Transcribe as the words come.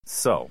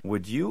So,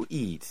 would you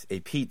eat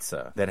a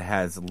pizza that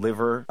has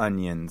liver,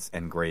 onions,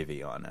 and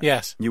gravy on it?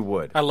 Yes. You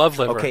would? I love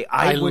liver. Okay,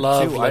 I would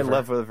love too. liver. I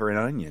love liver and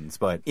onions.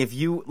 But if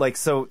you, like,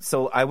 so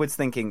I was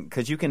thinking,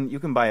 because you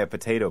can buy a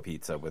potato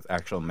pizza with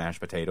actual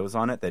mashed potatoes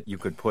on it, that you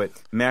could put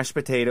mashed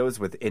potatoes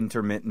with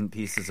intermittent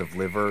pieces of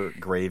liver,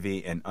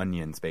 gravy, and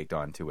onions baked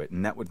onto it.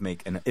 And that would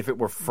make, and if it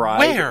were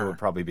fried, it would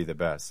probably be the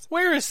best.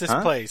 Where is this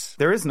place?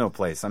 There is no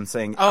place. I'm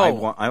saying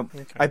okay.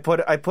 I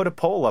put a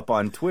poll up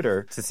on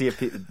Twitter to see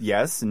if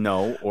yes,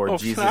 no, or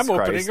Jesus I'm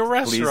Christ, opening a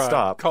restaurant please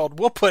stop. called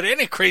 "We'll Put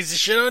Any Crazy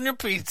Shit on Your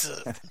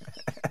Pizza."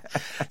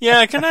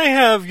 Yeah, can I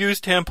have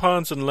used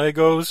tampons and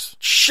Legos?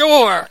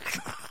 Sure.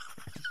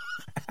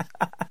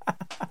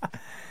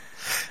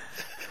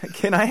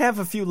 Can I have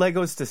a few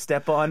Legos to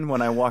step on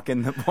when I walk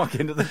into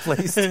the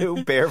place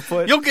too,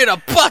 barefoot? You'll get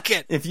a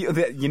bucket. If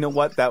you know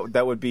what,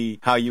 that would be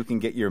how you can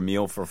get your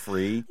meal for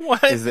free.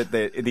 What? Is that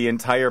the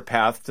entire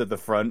path to the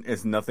front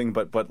is nothing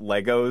but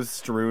Legos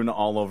strewn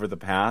all over the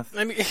path.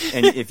 I mean,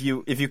 and if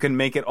you can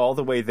make it all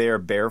the way there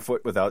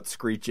barefoot without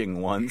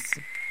screeching once,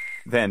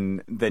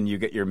 then you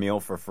get your meal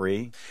for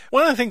free.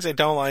 One of the things I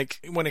don't like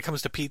when it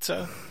comes to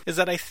pizza is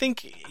that I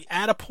think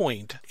at a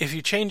point, if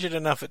you change it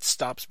enough, it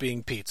stops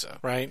being pizza,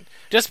 right?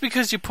 Just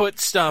because you put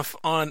stuff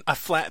on a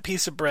flat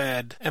piece of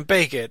bread and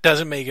bake it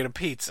doesn't make it a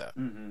pizza.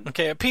 Mm-hmm.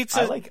 Okay, a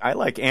pizza... I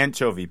like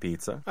anchovy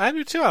pizza. I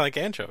do too. I like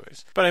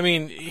anchovies. But I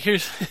mean,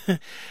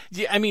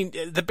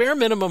 the bare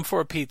minimum for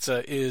a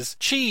pizza is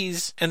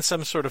cheese and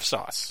some sort of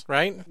sauce,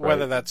 right?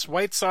 Whether that's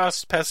white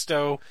sauce,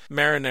 pesto,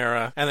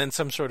 marinara, and then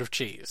some sort of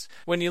cheese.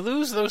 When you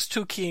lose those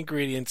two key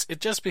ingredients,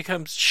 it just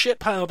becomes shit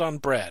piled on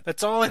bread.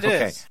 That's all it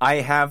is. I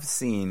have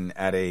seen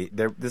at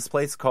this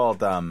place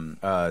called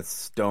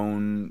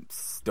Stone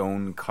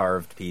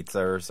Carved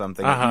Pizza or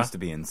something. It used to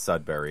be in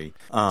Sudbury.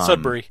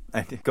 Sudbury.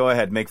 Go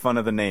ahead, make fun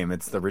of the name.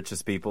 It's the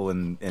richest people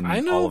in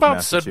I know all about of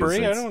Massachusetts.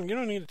 Sudbury. You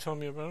don't need to tell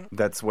me about it.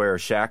 That's where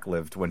Shaq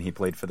lived when he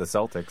played for the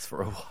Celtics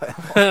for a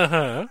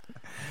while.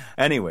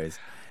 Anyways.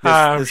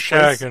 I'm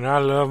Shaq, and I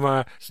love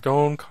my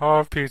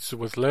stone-carved pizza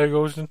with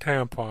Legos and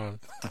tampons.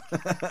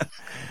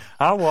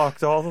 I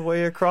walked all the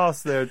way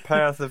across their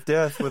path of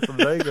death with the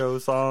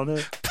Legos on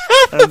it,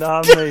 and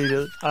I made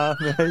it.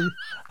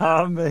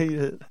 I made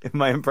it.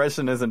 My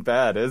impression isn't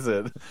bad, is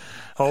it?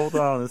 Hold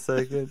on a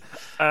second.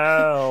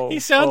 Ow.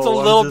 He sounds a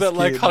little bit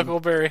like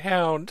Huckleberry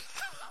Hound.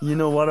 You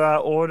know what I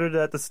ordered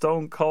at the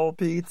Stone Cold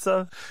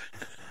Pizza?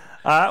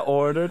 I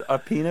ordered a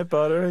peanut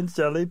butter and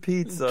jelly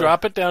pizza.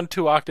 Drop it down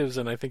 2 octaves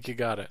and I think you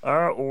got it.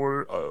 I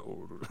ordered.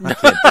 I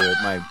can't do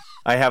it.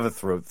 I have a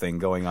throat thing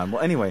going on.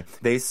 Well, anyway,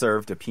 they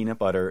served a peanut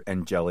butter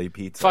and jelly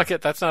pizza. Fuck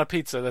it, that's not a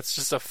pizza. That's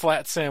just a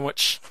flat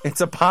sandwich.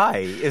 It's a pie,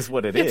 is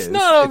what it is.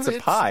 It's a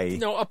pie.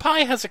 No, a pie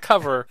has a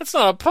cover. It's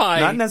not a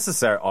pie. Not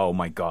necessarily. Oh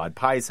my God,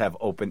 pies have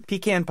open.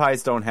 Pecan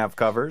pies don't have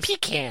covers.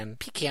 Pecan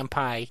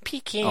pie.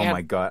 Pecan. Oh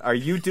my God, are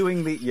you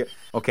doing the?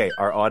 Okay,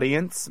 our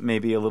audience may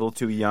be a little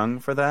too young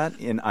for that,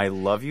 and I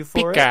love you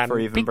for it for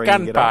even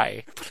bringing it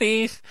pie. up.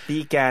 Please.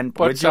 Pecan.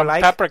 Put Would you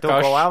like to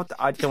peppercorn. go out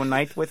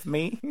tonight with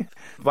me?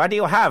 What do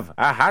you have?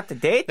 A hot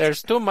date?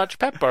 There's too much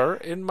pepper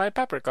in my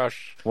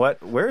pepperkosh.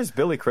 What? Where is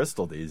Billy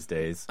Crystal these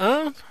days?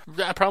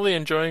 Probably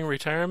enjoying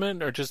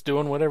retirement or just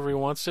doing whatever he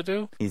wants to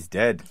do. He's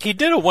dead. He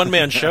did a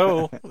one-man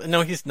show.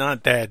 No, he's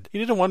not dead. He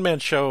did a one-man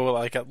show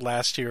like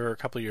last year or a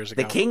couple of years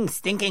ago. The king's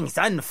stinking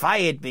son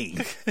fired me.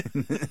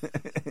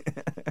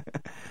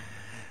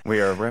 We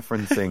are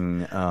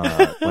referencing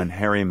When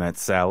Harry Met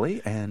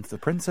Sally and The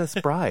Princess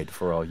Bride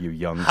for all you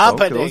young folk.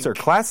 Those are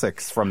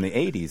classics from the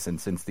 80s, and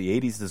since the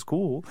 80s is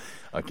cool,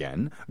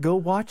 again, go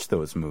watch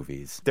those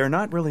movies. They're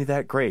not really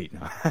that great.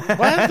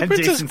 What? The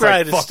Princess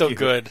Bride is still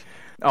good.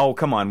 Oh,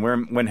 come on.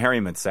 When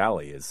Harry Met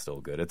Sally is still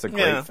good. It's a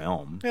great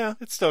film. Yeah,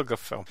 it's still a good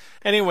film.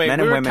 Anyway,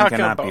 Men and women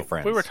cannot be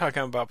friends. We were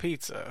talking about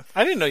pizza.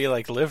 I didn't know you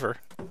like liver.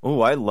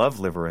 Oh, I love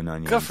liver and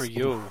onions. Good for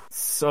you. Ooh,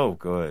 so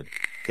good.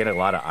 Get a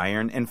lot of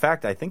iron. In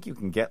fact, I think you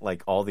can get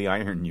like all the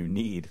iron you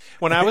need.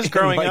 When I was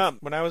growing up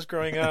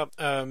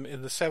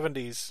in the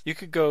 70s, you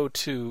could go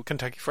to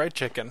Kentucky Fried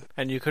Chicken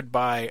and you could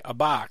buy a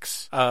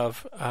box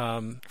of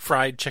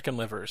fried chicken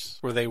livers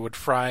where they would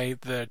fry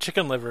the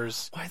chicken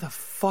livers. Why the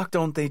fuck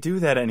don't they do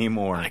that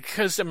anymore?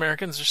 Because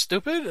Americans are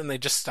stupid and they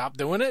just stopped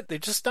doing it. They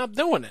just stopped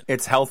doing it.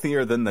 It's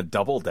healthier than the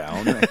Double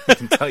Down. I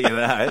can tell you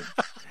that.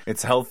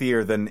 It's probably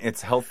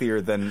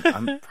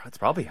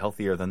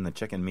healthier than the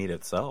chicken meat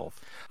itself.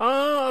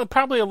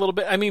 Probably a little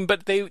bit. I mean,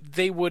 but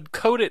they would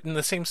coat it in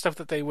the same stuff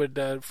that they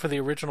would for the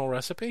original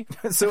recipe.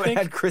 So it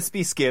had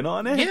crispy skin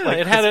on it? Yeah, like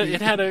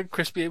it had a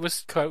crispy. It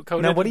was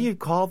coated. Now, what do you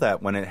call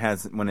that when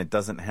it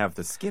doesn't have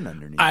the skin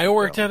underneath? I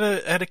worked at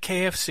a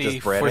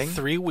KFC for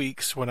 3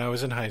 weeks when I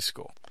was in high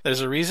school.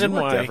 There's a reason You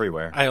worked why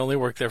everywhere. I only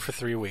worked there for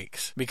 3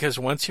 weeks. Because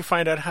once you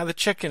find out how the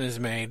chicken is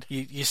made,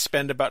 you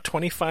spend about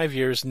 25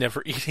 years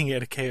never eating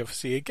at a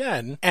KFC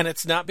again. And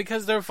it's not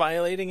because they're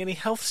violating any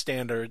health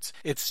standards.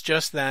 It's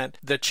just that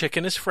the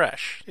chicken is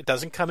fresh. It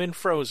doesn't come in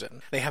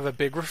frozen. They have a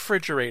big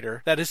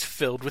refrigerator that is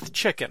filled with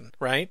chicken,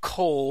 right?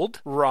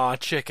 Cold, raw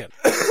chicken.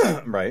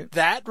 Right.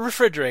 That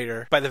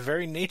refrigerator, by the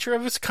very nature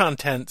of its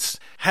contents,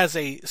 has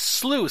a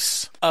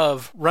sluice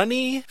of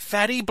runny,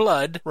 fatty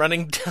blood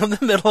running down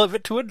the middle of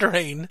it to a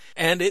drain,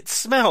 and it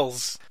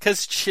smells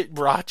because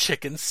raw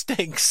chicken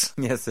stinks.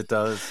 Yes, it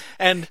does.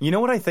 And you know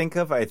what I think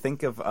of? I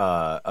think of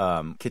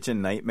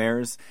kitchen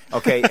nightmares.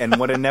 Okay, and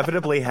what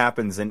inevitably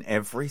happens in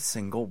every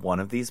single one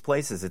of these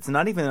places, it's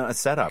not even a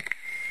setup.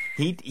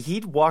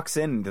 He walks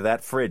into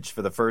that fridge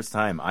for the first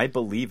time. I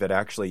believe it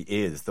actually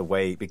is the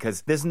way,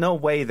 because there's no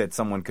way that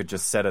someone could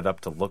just set it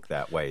up to look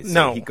that way. So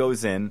no. He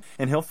goes in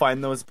and he'll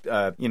find those,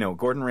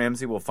 Gordon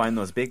Ramsay will find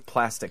those big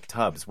plastic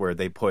tubs where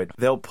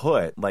they'll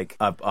put like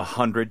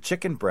 100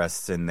 chicken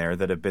breasts in there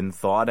that have been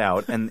thawed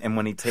out. And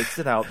when he takes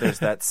it out, there's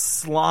that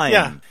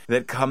slime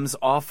that comes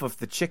off of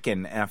the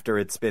chicken after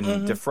it's been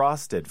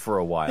defrosted for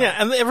a while. Yeah,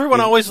 and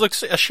everyone always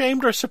looks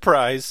ashamed or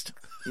surprised.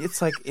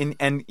 It's like,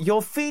 and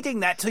you're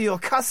feeding that to your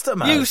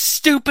customers. You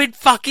stupid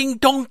fucking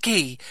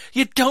donkey!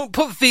 You don't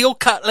put veal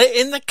cutlet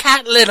in the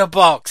cat litter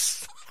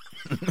box!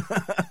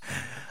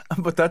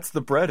 But that's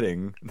the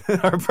breading.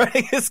 Our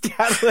breading is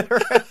cat litter.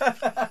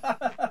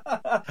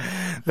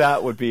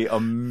 That would be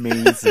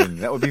amazing.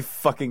 That would be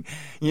fucking...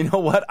 You know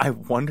what? I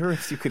wonder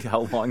how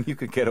long you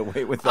could get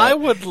away with that. I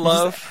would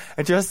love...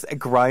 Just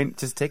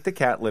take the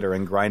cat litter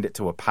and grind it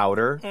to a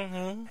powder,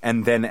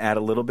 and then add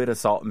a little bit of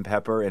salt and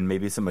pepper and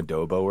maybe some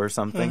adobo or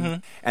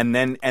something, and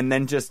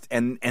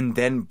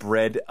then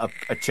bread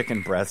a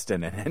chicken breast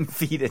in it and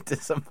feed it to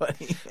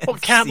somebody. Well,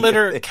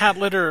 traditional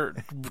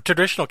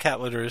cat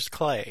litter is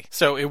clay,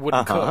 so it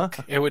wouldn't cook.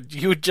 You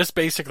would just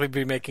basically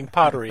be making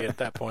pottery at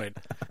that point.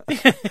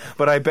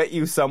 But I bet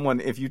you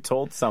if you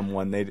told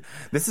someone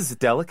this is a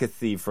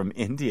delicacy from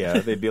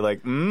India, they'd be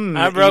like,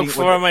 I broke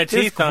 4 of my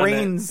teeth on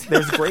it.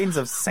 There's grains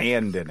of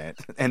sand in it,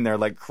 and they're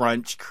like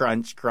crunch,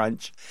 crunch,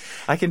 crunch.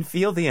 I can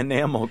feel the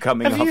enamel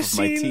coming off of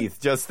my teeth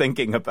just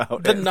thinking about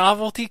it. The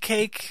novelty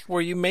cake,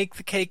 where you make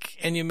the cake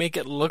and you make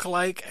it look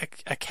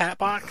like a cat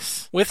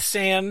box with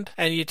sand,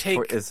 and you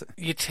take... Is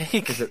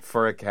it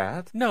for a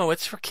cat? No,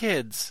 it's for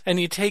kids. And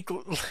you take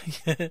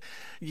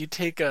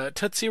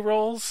Tootsie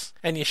Rolls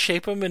and you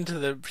shape them into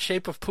the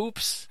shape of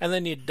poops, and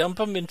then you dump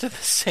them into the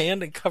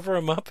sand and cover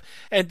them up,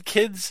 and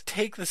kids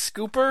take the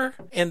scooper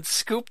and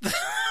scoop the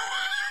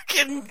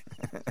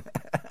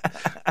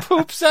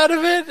poops out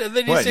of it, and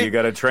then you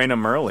got to train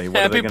them early.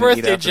 What Happy are they going to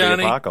eat birthday, after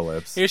Johnny. the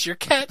apocalypse? Here's your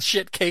cat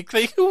shit cake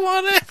that you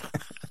wanted.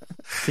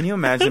 Can you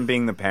imagine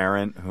being the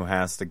parent who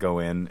has to go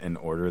in and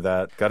order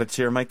that? Got to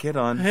cheer my kid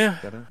on. Yeah,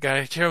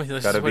 gotta cheer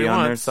him. Got to be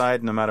on their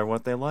side no matter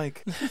what they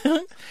like.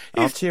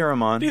 I'll cheer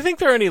them on. Do you think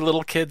there are any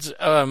little kids?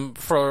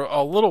 For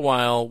a little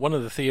while, one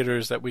of the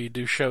theaters that we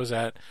do shows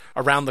at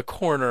around the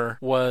corner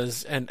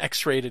was an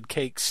X-rated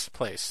cakes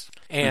place.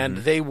 And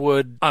they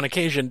would, on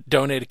occasion,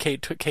 donate a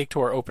cake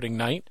to our opening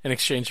night in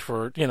exchange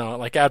for,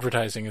 like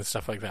advertising and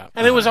stuff like that.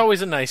 And it was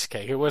always a nice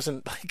cake. It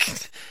wasn't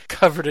like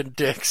covered in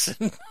dicks.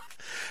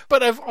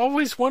 But I've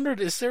always wondered,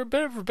 is there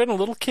ever been a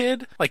little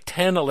kid, like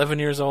 10, 11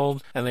 years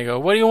old, and they go,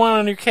 "What do you want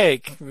on your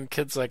cake?" And the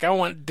kid's like, "I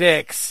want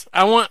dicks.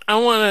 I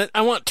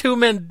want 2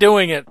 men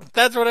doing it.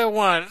 That's what I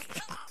want."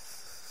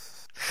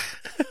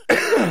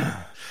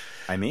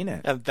 I mean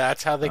it. And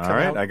that's how they come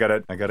out.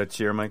 out. I gotta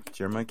cheer my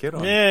kid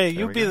on. Yeah,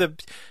 you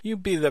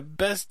be the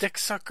best dick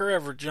sucker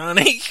ever,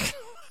 Johnny.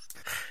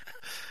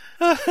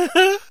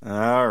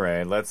 All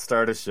right, let's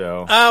start a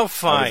show. Oh,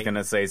 fine. I was going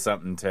to say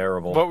something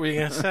terrible. What were you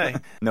going to say?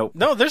 Nope.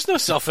 No, there's no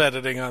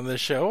self-editing on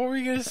this show. What were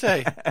you going to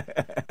say?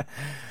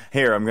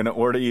 Here, I'm going to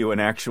order you an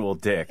actual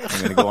dick. I'm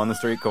going to go on the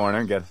street corner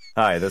and get...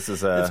 Hi, this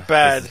is it's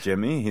bad. This is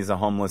Jimmy. He's a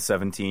homeless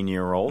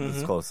 17-year-old.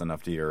 It's close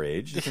enough to your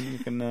age. You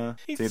can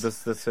see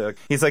this.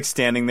 He's like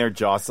standing there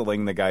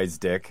jostling the guy's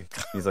dick.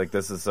 He's like,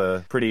 "This is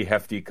a pretty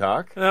hefty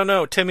cock."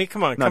 No, Timmy,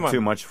 come on. Not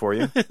too much for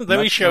you. Let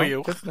me show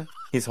you.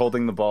 He's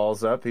holding the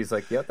balls up. He's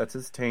like, "Yeah, that's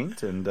his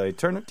taint." And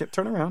turn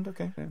around.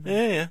 Okay.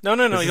 Yeah. No.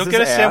 You'll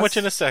get a ass. sandwich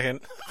in a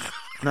second.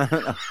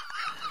 No.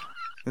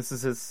 This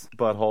is his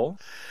butthole.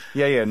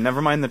 Yeah.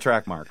 Never mind the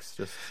track marks.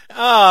 Just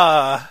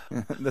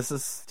this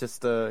is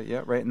just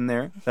right in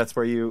there. That's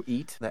where you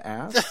eat the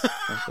ass.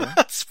 Okay.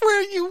 That's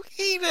where you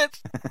eat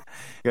it. You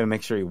gotta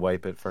make sure you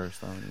wipe it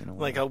first, though.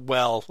 We're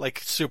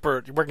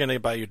gonna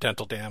buy you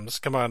dental dams.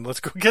 Come on, let's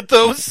go get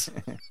those.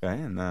 Okay,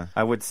 and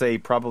I would say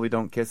probably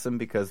don't kiss him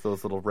because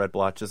those little red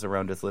blotches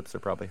around his lips are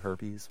probably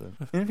herpes. But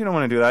if you don't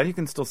want to do that, you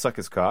can still suck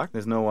his cock.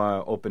 There's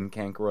no open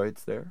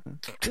cankroids there.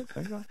 There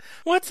you go.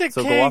 What's a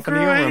so cankroid? go off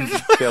into your room,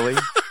 Billy.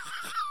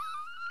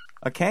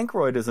 A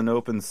cankroid is an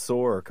open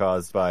sore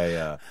caused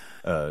by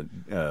an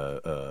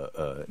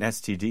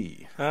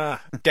STD.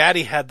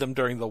 Daddy had them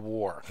during the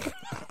war.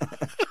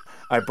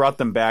 I brought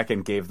them back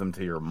and gave them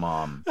to your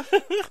mom.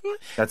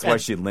 That's why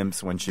she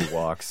limps when she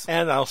walks.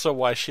 And also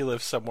why she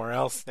lives somewhere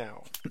else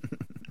now.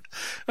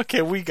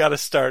 Okay, we got to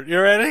start. You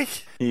ready?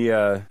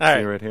 All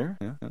right. Right here?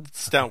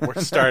 Yeah.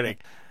 We're starting.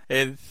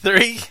 In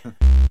 3,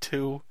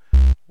 2,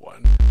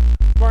 1.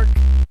 Mark.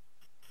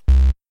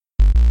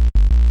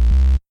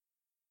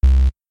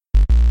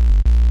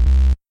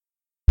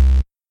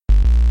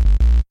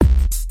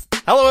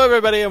 Hello,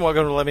 everybody, and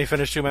welcome to Let Me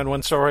Finish Two Men,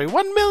 One Story,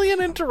 1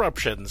 Million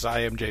Interruptions. I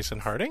am Jason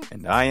Harding.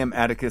 And I am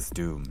Atticus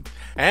Doomed.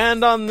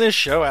 And on this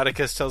show,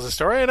 Atticus tells a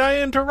story, and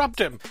I interrupt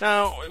him.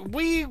 Now,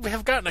 we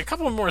have gotten a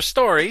couple more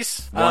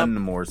stories. One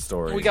more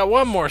story. We got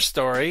one more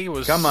story. It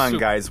was Come on,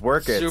 guys,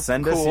 work it.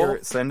 Send cool.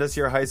 us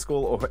your high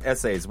school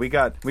essays. We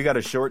got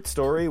a short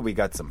story. We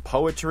got some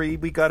poetry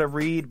we got to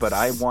read, but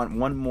I want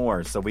one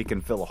more so we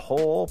can fill a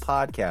whole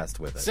podcast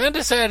with it. Send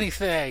us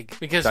anything,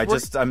 because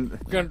we're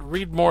going to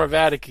read more of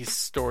Atticus'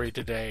 story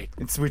today.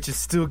 Which is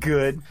still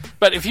good.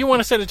 But if you want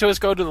to send it to us,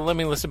 go to the Let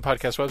Me Listen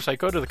podcast website,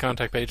 go to the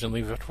contact page and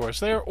leave it for us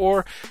there,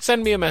 or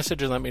send me a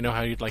message and let me know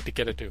how you'd like to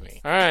get it to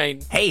me. All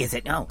right. Hey, is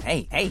it? No.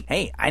 Hey.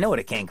 I know what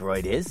a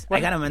cankroid is. I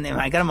got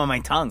him on my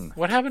tongue.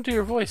 What happened to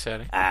your voice,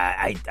 Eddie?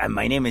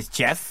 My name is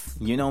Jeff.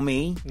 You know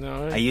me.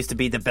 No. I used to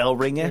be the bell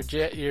ringer.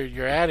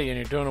 You're Addie, and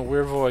you're doing a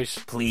weird voice.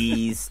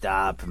 Please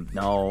stop.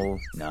 No,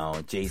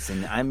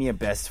 Jason. I'm your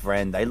best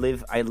friend. I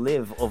live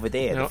over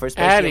there. No, the first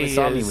place Addie you ever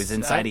saw me was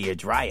inside of your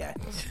dryer.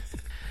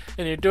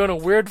 And you're doing a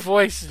weird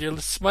voice. You're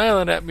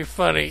smiling at me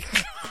funny.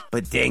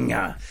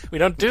 Badinga. We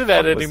don't do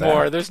that What was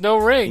anymore. that? There's no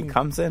ring. He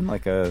comes in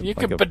like a... You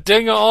can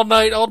badinga all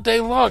night, all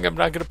day long. I'm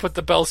not going to put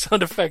the bell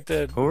sound effect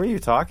in. Who are you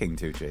talking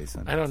to,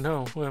 Jason? I don't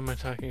know. Who am I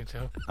talking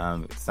to?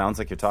 It sounds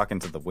like you're talking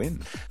to the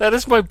wind. That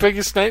is my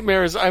biggest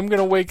nightmare, is I'm going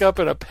to wake up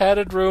in a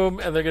padded room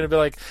and they're going to be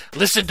like,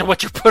 listen to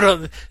what you put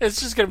on. It's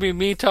just going to be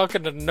me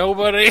talking to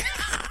nobody.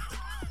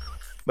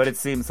 But it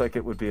seems like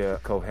it would be a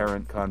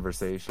coherent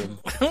conversation.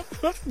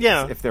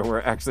 Yeah. If there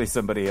were actually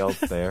somebody else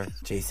there.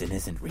 Jason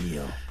isn't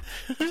real.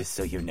 Just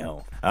so you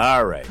know.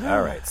 All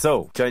right.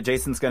 So,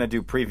 Jason's going to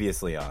do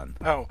previously on.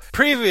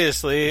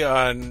 Previously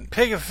on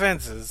Picket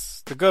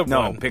Fences, the good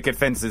one. No, Picket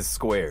Fences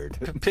Squared.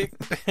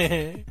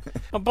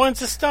 A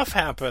bunch of stuff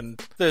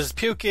happened. There's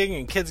puking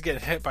and kids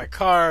getting hit by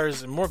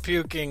cars and more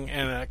puking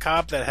and a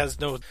cop that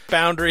has no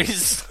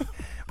boundaries.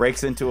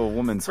 Breaks into a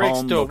woman's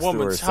home, looks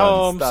through her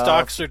son's stuff.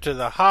 stalks her to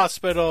the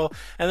hospital,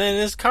 and then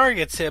his car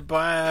gets hit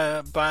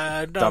by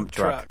a dump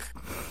truck.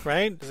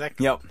 Right? Does that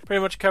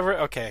pretty much cover it?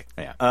 Okay.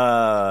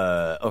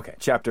 Yeah. Okay.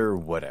 Chapter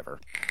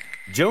whatever.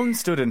 Joan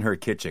stood in her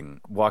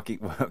kitchen,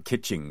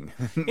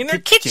 In her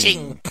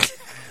kitchen!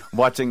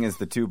 watching as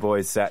the two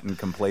boys sat in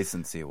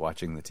complacency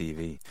watching the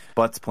TV.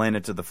 Butts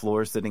planted to the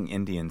floor, sitting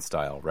Indian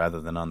style rather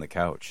than on the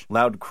couch.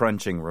 Loud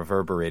crunching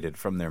reverberated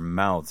from their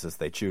mouths as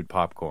they chewed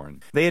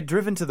popcorn. They had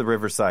driven to the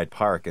Riverside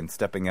Park, and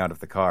stepping out of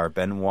the car,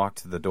 Ben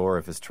walked to the door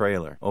of his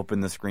trailer,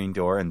 opened the screen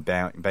door, and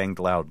banged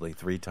loudly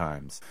 3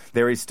 times.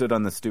 There he stood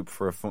on the stoop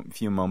for a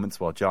few moments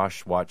while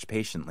Josh watched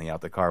patiently out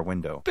the car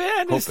window.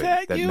 Ben, is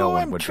that you? No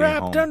one I'm would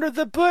trapped under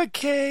the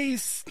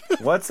bookcase.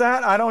 What's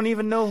that? I don't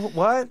even know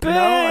what.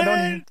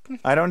 Ben! No,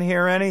 I don't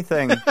hear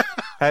anything.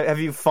 Have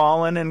you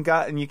fallen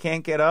and you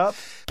can't get up?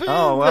 Ben!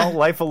 Oh, well,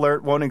 Life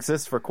Alert won't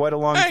exist for quite a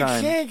long time.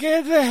 I can't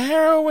get the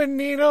heroin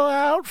needle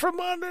out from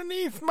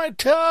underneath my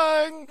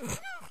tongue.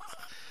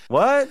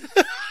 What?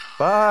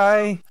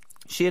 Bye.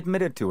 She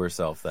admitted to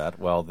herself that,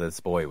 while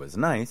this boy was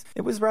nice,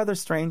 it was rather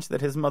strange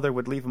that his mother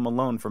would leave him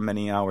alone for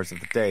many hours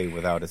of the day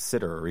without a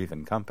sitter or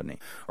even company,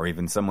 or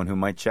even someone who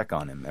might check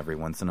on him every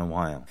once in a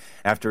while.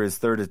 After his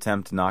 3rd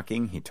attempt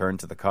knocking, he turned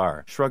to the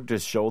car, shrugged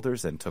his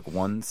shoulders, and took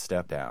 1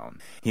 step down.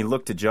 He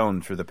looked to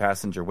Joan through the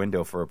passenger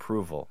window for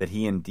approval, that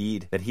he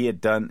indeed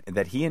had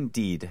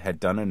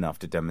done enough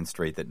to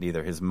demonstrate that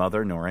neither his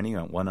mother nor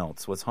anyone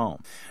else was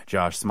home.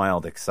 Josh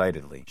smiled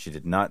excitedly. She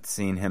did not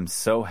seen him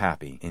so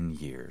happy in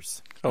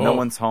years. Oh. No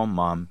one's home,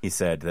 Mom, he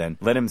said. Then,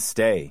 let him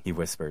stay, he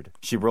whispered.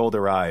 She rolled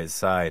her eyes,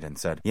 sighed, and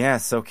said,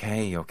 Yes,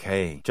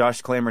 okay.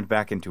 Josh clambered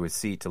back into his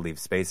seat to leave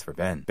space for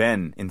Ben.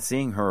 Ben, in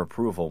seeing her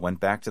approval, went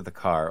back to the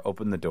car,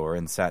 opened the door,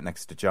 and sat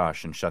next to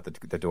Josh and shut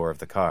the door of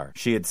the car.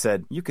 She had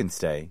said, You can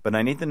stay, but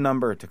I need the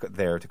number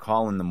there to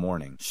call in the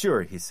morning.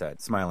 Sure, he said,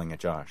 smiling at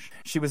Josh.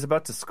 She was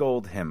about to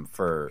scold him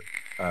for...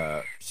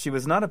 she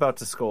was not about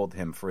to scold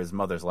him for his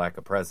mother's lack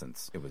of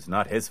presence. It was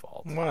not his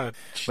fault. What?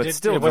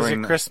 Still, was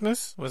it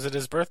Christmas? Was it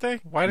his birthday?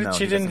 Why did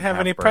she didn't have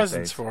any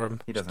presents for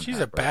him? She's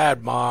a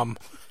bad mom.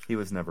 He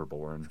was never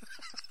born.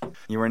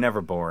 You were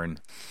never born.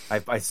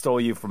 I stole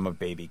you from a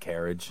baby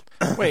carriage.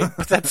 Wait,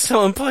 but that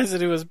still implies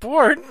that he was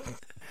born.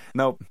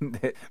 Nope.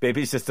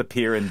 Babies just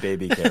appear in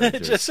baby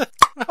carriages.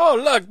 Oh,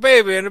 look,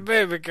 baby in a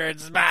baby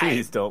carriage.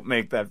 Please don't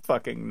make that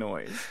fucking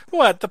noise.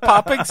 What, the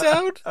popping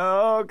sound?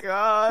 Oh,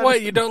 God.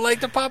 What, you don't like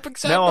the popping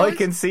sound? No, all I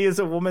can see is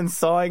a woman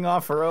sawing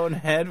off her own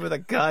head with a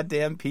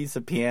goddamn piece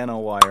of piano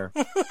wire.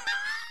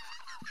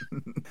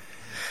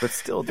 But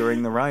still,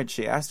 during the ride,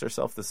 she asked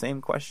herself the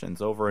same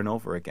questions over and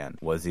over again.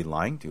 Was he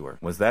lying to her?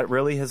 Was that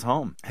really his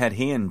home? Had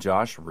he and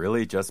Josh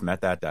really just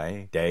met that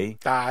day?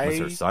 Was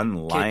her son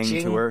lying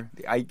to her?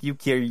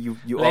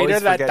 You always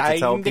forget to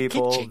tell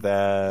people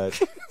that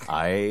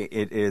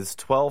it is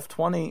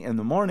 12:20 in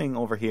the morning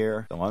over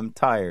here, so I'm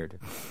tired.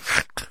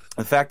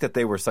 The fact that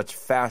they were such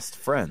fast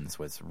friends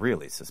was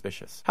really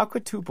suspicious. How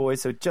could two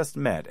boys who just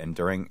met and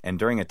during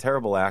a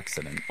terrible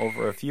accident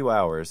over a few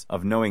hours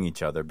of knowing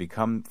each other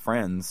become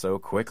friends so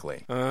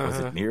quickly? Was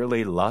it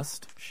merely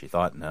lust? She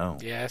thought no.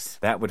 Yes.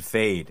 That would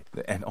fade.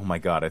 And oh my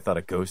God, I thought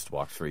a ghost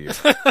walked through you.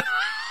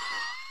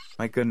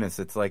 My goodness,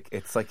 it's like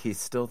he's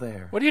still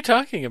there. What are you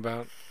talking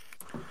about?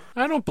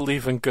 I don't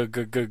believe in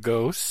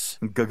ghosts.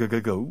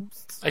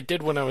 Ghosts? I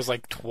did when I was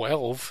like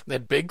 12.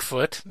 That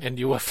Bigfoot and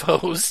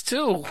UFOs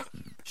too.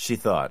 She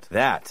thought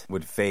that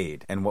would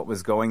fade, and what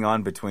was going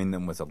on between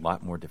them was a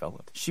lot more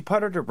developed. She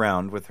puttered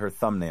around with her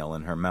thumbnail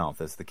in her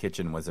mouth as the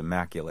kitchen was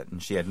immaculate,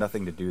 and she had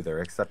nothing to do there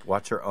except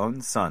watch her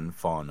own son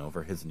fawn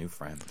over his new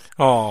friend.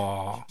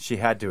 Aww. She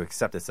had to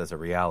accept this as a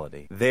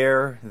reality.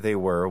 There they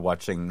were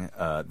watching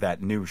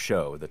that new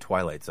show, The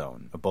Twilight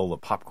Zone, a bowl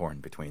of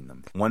popcorn between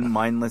them. One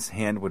mindless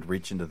hand would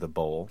reach into the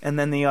bowl, and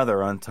then the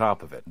other on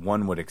top of it.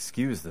 One would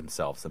excuse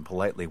themselves and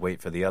politely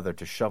wait for the other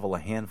to shovel a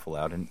handful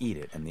out and eat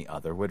it, and the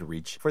other would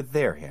reach for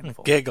their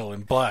handful. Giggle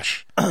and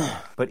blush.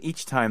 But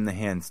each time the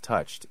hands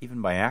touched,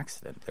 even by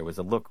accident, there was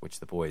a look which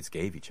the boys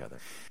gave each other.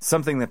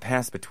 Something that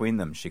passed between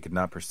them she could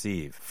not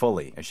perceive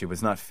fully, as she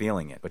was not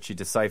feeling it, but she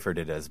deciphered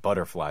it as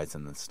butterflies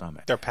in the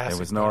stomach. They're passing. There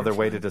was no other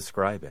way to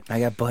describe it. I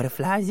got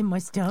butterflies in my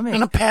stomach.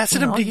 And I'm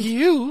passing them to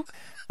you.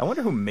 I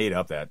wonder who made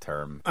up that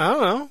term. I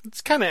don't know.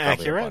 It's kind of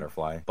Probably accurate. a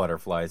butterfly.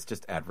 Butterflies,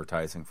 just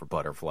advertising for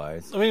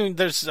butterflies. I mean,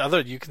 there's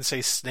other. You can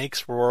say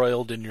snakes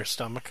roiled in your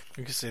stomach.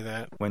 You can say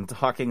that. When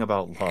talking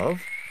about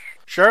love?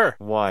 Sure.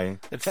 Why?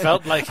 It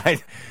felt like...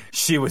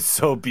 She was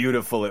so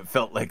beautiful, it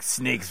felt like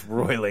snakes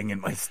roiling in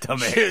my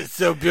stomach. She was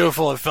so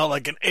beautiful, it felt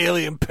like an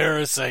alien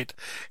parasite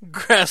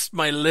grasped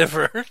my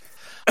liver.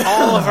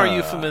 All of our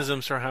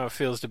euphemisms for how it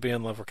feels to be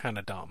in love are kind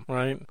of dumb,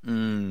 right?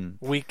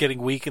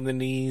 Getting weak in the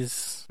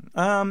knees.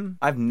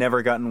 I've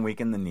never gotten weak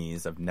in the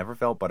knees. I've never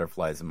felt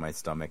butterflies in my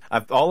stomach.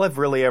 All I've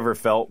really ever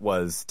felt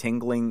was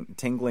tingling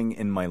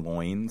in my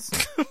loins.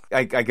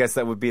 I guess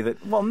that would be the...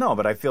 Well, no,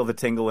 but I feel the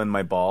tingle in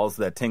my balls,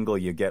 that tingle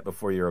you get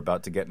before you're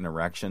about to get an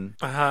erection.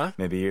 Uh-huh.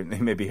 Maybe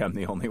I'm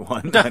the only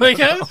one.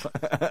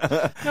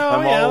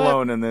 I'm all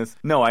alone in this.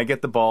 No, I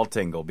get the ball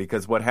tingle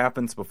because what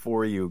happens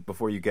before you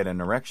get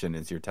an erection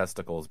is your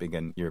testicles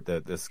begin,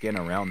 the skin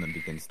around them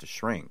begins to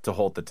shrink to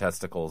hold the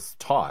testicles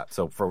taut.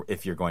 So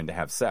if you're going to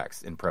have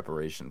sex, in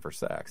preparation for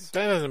sex.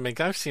 That doesn't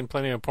make... I've seen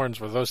plenty of porns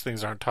where those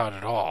things aren't taut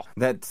at all.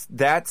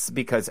 That's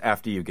because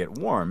after you get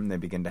warm, they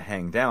begin to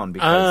hang down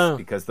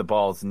because the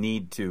balls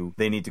need to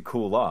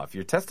cool off.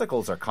 Your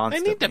testicles are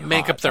constantly They need to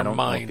make hot. up their I don't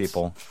minds. know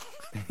people.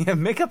 Yeah,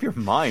 make up your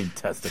mind,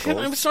 testicles.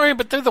 I'm sorry,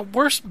 but they're the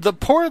worst,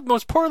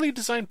 most poorly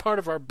designed part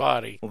of our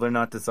body. Well, they're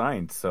not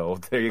designed, so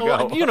there you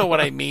Well, go. you know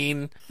what I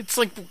mean. It's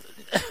like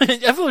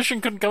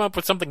evolution couldn't come up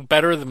with something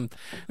better than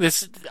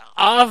this.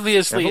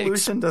 Obviously,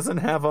 Evolution doesn't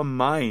have a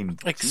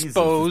mind.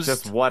 Exposed. Jesus,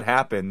 it's just what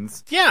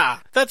happens. Yeah,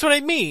 that's what I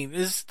mean.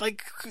 Is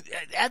like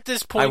at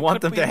this point, I want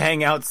them to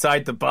hang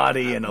outside the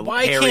body in a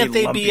Why hairy, can't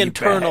they lumpy be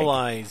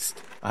internalized?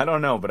 bag. I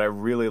don't know, but I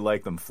really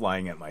like them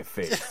flying at my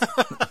face.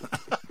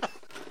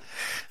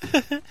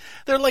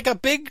 They're like a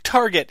big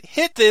target.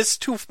 Hit this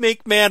to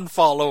make man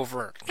fall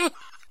over.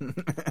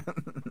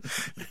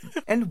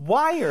 And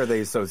why are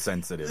they so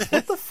sensitive?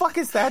 What the fuck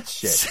is that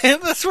shit?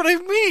 That's what I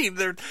mean.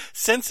 They're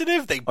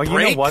sensitive. They break. You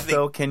know what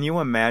though? Can you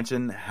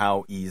imagine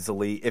how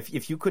easily,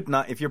 if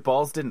your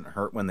balls didn't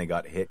hurt when they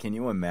got hit, can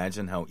you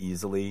imagine how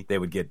easily they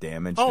would get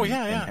damaged? Oh,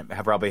 and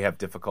probably have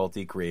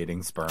difficulty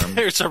creating sperm.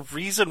 There's a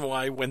reason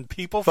why when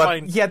people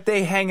find... Yet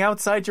they hang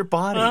outside your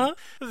body.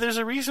 There's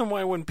a reason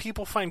why when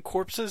people find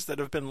corpses that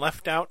have been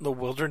left out in the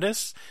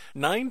wilderness,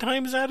 9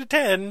 times out of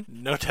 10,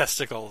 no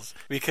testicles.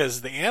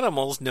 Because the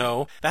animals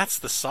know that's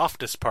the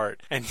softest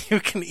part, and you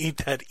can eat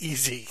that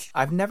easy.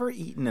 I've never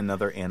eaten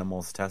another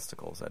animal's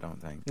testicles, I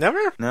don't think. Never?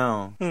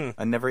 No.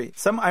 I never...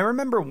 I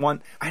remember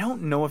one... I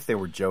don't know if they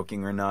were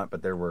joking or not,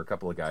 but there were a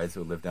couple of guys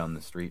who lived down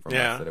the street from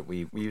us that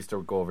we used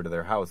to go over to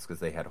their house because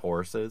they had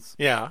horses.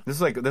 Yeah. This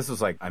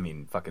was like, I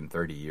mean, fucking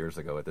 30 years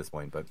ago at this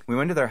point, but we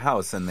went to their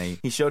house and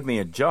he showed me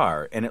a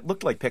jar and it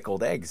looked like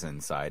pickled eggs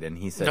inside, and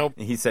he said, Nope.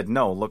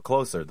 No, look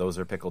closer. Those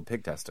are pickled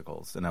pig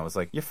testicles. And I was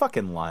like, you're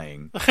fucking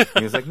lying.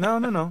 He was like,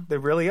 no, they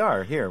really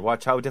are. Here,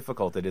 watch how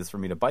difficult it is for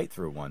me to bite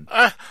through one.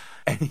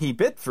 And he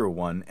bit through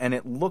one, and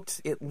it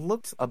looked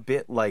a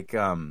bit like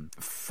wet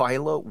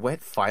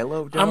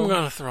phyllo dough. I'm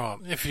gonna throw up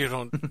if you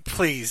don't.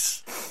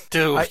 Please,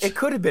 dude. It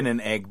could have been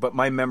an egg, but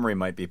my memory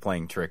might be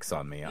playing tricks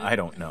on me. I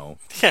don't know.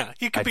 Yeah,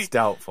 you could It's be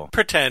doubtful.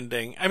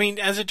 pretending. I mean,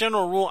 as a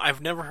general rule,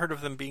 I've never heard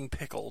of them being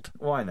pickled.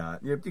 Why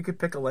not? You could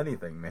pickle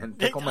anything, man.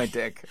 Pickle my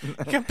dick. You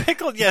can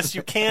pickle. Yes,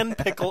 you can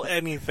pickle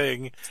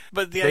anything,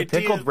 but They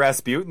pickled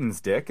Rasputin's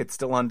dick. It's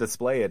still on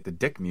display at the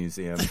Dick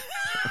Museum.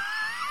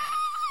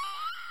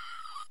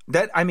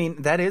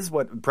 That is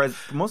what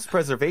most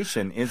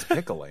preservation is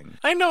pickling.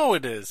 I know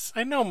it is.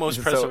 I know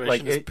most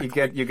preservation is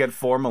pickling. You get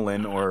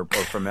formalin or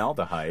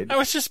formaldehyde. I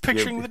was just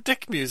picturing the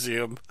Dick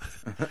Museum.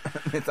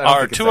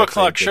 Our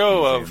 2:00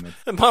 show of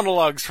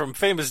monologues from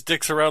famous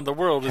dicks around the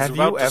world is about to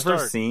start. Have you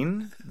ever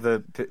seen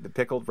the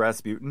pickled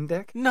Rasputin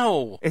dick?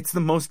 No. It's the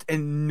most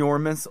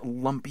enormous,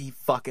 lumpy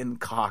fucking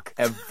cock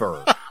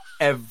ever.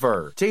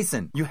 Ever.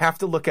 Jason, you have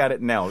to look at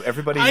it now.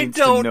 Everybody needs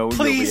to know your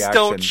reaction. Please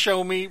don't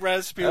show me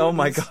Rasputin. Oh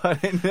my god,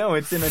 I know.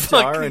 It's in a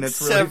jar and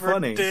it's really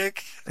funny.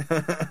 Dick.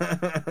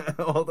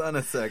 Hold on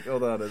a sec.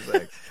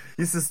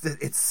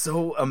 It's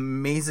so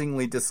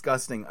amazingly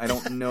disgusting. I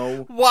don't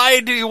know. Why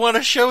do you want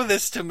to show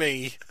this to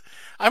me?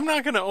 I'm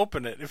not going to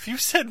open it. If you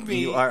send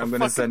me I'm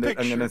going to send it.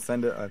 I'm going to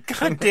send it.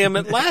 God damn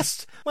it.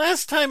 Last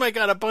time I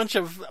got a bunch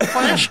of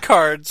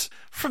flashcards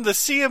from the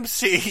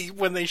CMC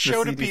when they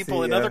show to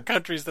people in other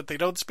countries that they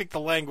don't speak the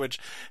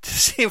language to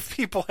see if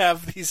people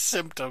have these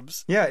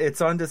symptoms. Yeah, it's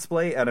on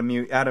display at a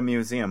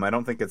museum. I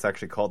don't think it's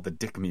actually called the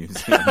Dick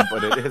Museum,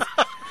 but it is.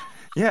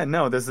 Yeah,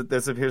 no,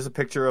 here's a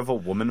picture of a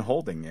woman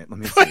holding it. Let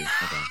me see.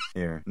 Okay,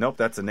 here. Nope,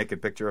 that's a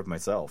naked picture of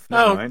myself.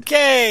 Never mind.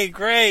 Okay,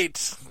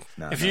 great.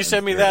 If you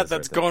send me that,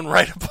 that's right going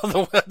right up on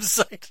the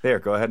website. There,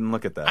 go ahead and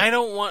look at that. I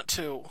don't want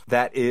to.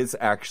 That is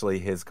actually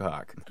his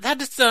cock. That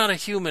is not a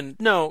human.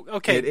 No,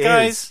 okay, it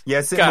guys. Is.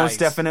 Yes, it most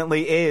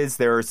definitely is.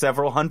 There are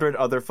several hundred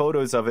other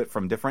photos of it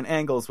from different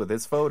angles with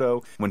his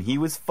photo. When he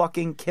was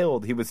fucking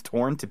killed, he was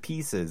torn to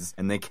pieces,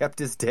 and they kept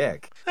his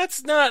dick.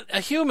 That's not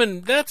a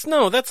human. That's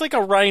like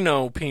a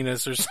rhino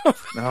penis or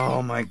something.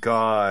 Oh my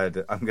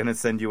god. I'm going to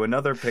send you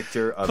another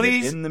picture of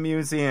it in the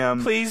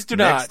museum. Please do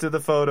not. Next to the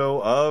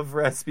photo of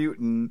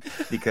Rasputin,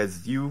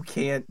 because you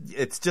can't.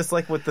 It's just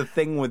like with the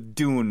thing with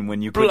Dune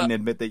when you couldn't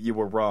admit that you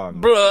were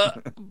wrong. Blah,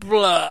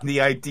 blah.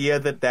 The idea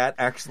that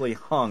actually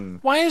hung.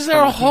 Why is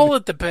there a hole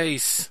at the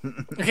base?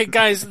 Okay,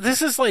 guys,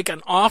 this is like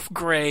an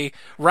off-gray,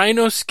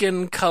 rhino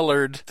skin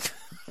colored.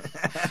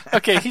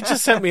 Okay, he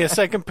just sent me a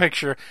second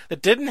picture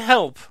that didn't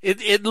help.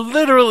 It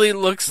literally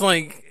looks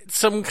like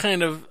some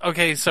kind of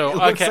it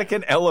looks like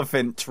an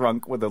elephant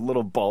trunk with a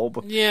little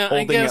bulb. Yeah,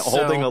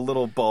 holding a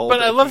little bulb.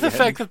 But I love the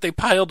fact that they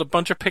piled a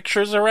bunch of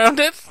pictures around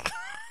it.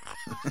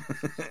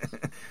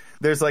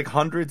 There's like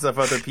hundreds of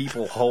other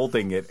people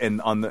holding it,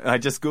 and I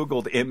just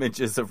googled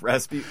images of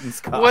Rasputin's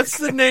cock. What's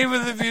the name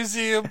of the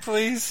museum,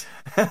 please?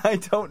 I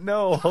don't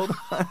know. Hold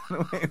on.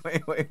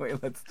 Wait.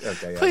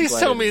 Please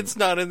tell me it's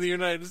not in the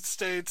United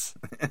States.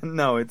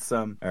 No, it's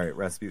all right.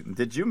 Rasputin.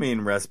 Did you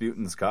mean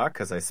Rasputin's cock?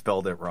 Because I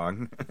spelled it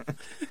wrong.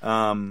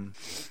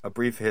 A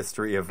brief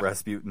history of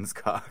Rasputin's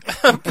cock.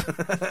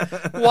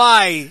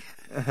 Why?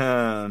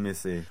 Let me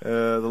see.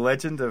 The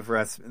legend of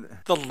Rasputin.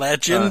 The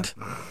legend?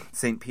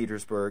 St.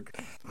 Petersburg.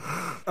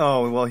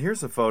 Oh, well,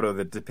 here's a photo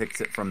that depicts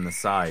it from the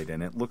side,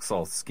 and it looks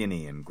all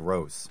skinny and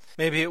gross.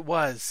 Maybe it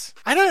was.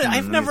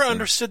 I've never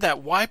understood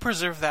that. Why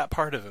preserve that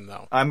part of him,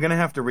 though? I'm going to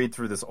have to read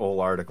through this whole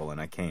article,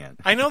 and I can't.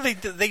 I know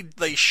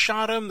they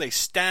shot him, they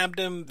stabbed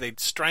him, they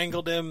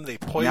strangled him, they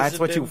poisoned him. That's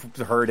what you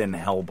heard in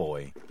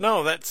Hellboy.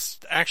 No, that's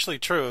actually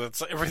true.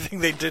 That's everything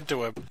they did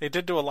to him. They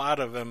did to a lot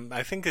of him.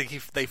 I think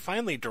they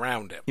finally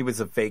drowned him. He was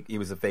a fake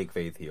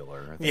faith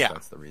healer. I think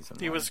that's the reason.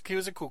 He was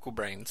a cuckoo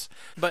brains.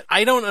 But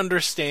I don't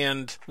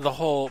understand the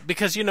whole,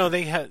 because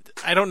they had,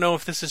 I don't know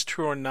if this is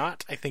true or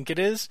not. I think it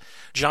is.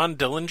 John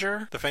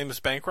Dillinger, the famous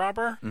bank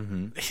robber,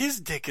 his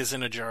dick is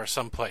in a jar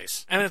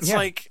someplace. And it's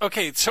like,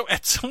 okay, so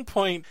at some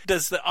point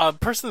does the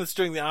person that's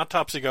doing the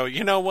autopsy go,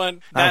 you know what?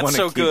 That's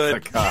so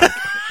good.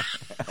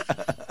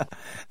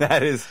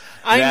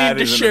 I need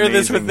to share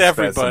this with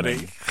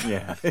everybody.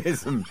 Yeah.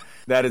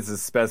 That is a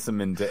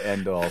specimen to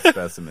end all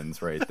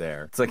specimens right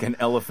there. It's like an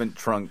elephant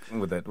trunk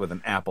with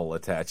an apple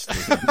attached to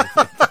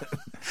it.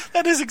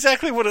 That is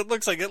exactly what it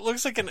looks like. It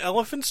looks like an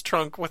elephant's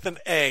trunk with an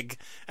egg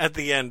at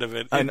the end of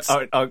it.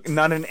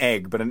 Not an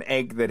egg, but an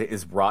egg that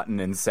is rotten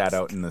and sat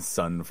out in the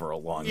sun for a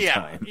long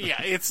time.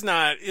 Yeah, it's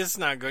not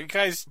good.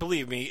 Guys,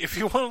 believe me, if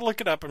you want to look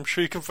it up, I'm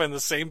sure you can find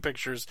the same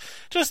pictures.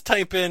 Just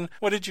type in,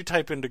 what did you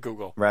type into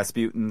Google?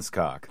 Rasputin's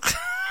cock.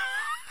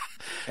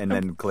 And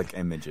then click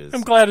images.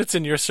 I'm glad it's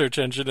in your search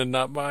engine and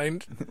not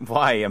mine.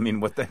 Why? I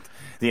mean, what the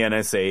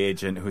NSA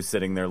agent who's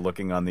sitting there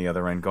looking on the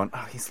other end going,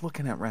 oh, he's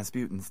looking at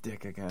Rasputin's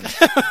dick again.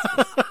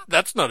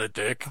 That's not a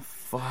dick. Oh,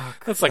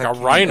 fuck. That's like a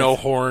rhino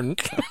horn.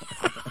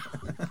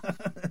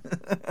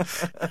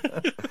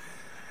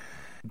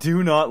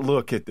 Do not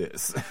look at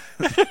this.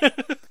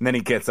 And then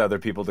he gets other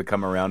people to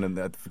come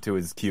around to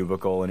his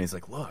cubicle, and he's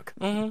like, look.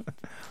 Mm-hmm.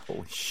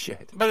 Holy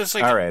shit. But it's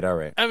like, all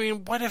right. I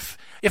mean, what if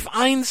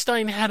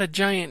Einstein had a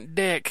giant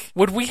dick?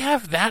 Would we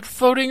have that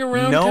floating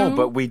around No, too?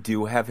 but we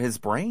do have his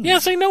brain.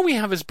 Yes, I know we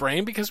have his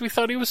brain because we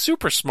thought he was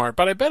super smart,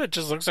 but I bet it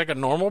just looks like a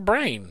normal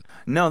brain.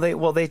 No,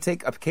 they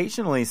take,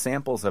 occasionally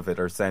samples of it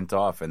are sent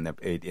off, and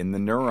the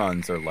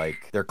neurons are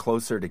like, they're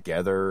closer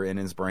together in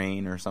his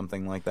brain or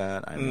something like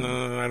that. I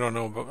don't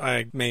know, but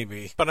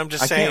maybe. But I'm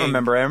just saying. I can't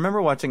remember. I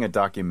remember watching a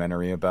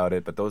documentary about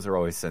it, but those are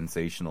always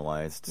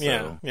sensationalized.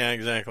 So. Yeah,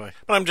 exactly.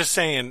 But I'm just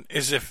saying,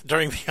 is if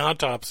during the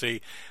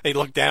autopsy they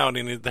look down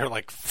and they're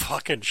like,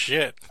 fucking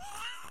shit.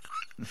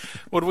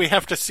 Would we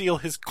have to seal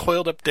his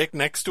coiled up dick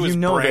next to his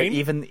brain?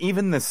 That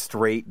even the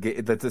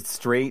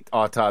straight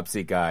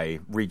autopsy guy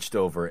reached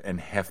over and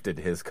hefted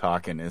his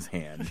cock in his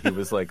hand. He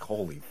was like,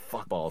 "Holy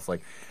fuck balls!"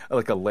 Like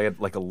a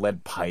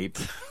lead pipe.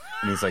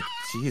 And he's like,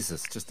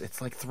 Jesus,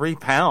 it's like 3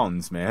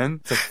 pounds,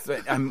 man. It's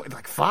like, I'm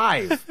like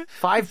 5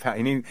 pounds.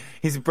 And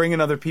he's bringing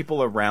other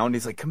people around.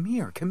 He's like, come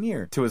here,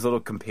 to his little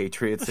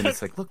compatriots. And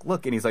he's like,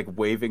 look. And he's like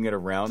waving it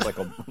around like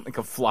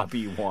a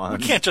floppy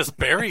wand. We can't just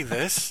bury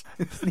this.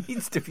 It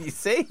needs to be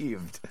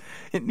saved.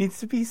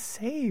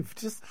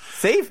 Just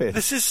save it.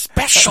 This is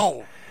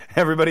special.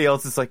 Everybody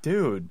else is like,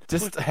 dude,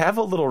 just have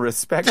a little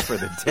respect for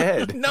the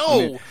dead.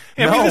 No.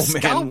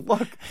 Man,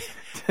 look.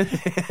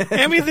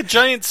 Hand me the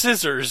giant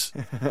scissors.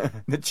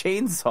 The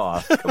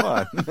chainsaw. Come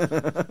on.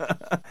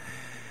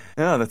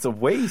 No, that's a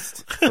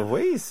waste. It's a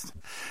waste.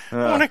 I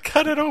want to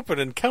cut it open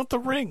and count the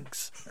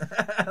rings.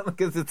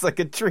 Because it's like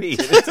a tree.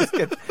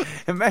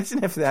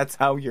 Imagine if that's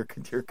how your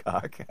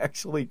cock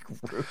actually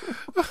grew.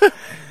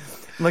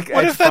 Like,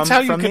 what if that's how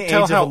you could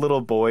tell from the age of a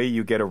little boy,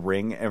 you get a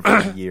ring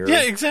every year?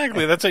 Yeah,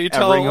 exactly. That's how you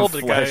tell how old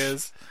the guy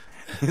is.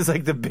 It's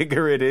like the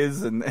bigger it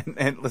is, and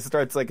it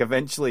starts like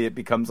eventually it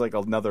becomes like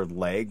another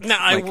leg. Now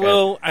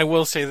I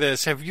will say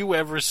this: have you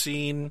ever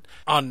seen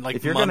on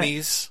like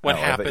mummies what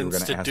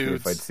happens to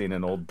dudes? If I'd seen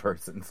an old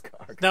person's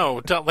cock.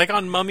 No, like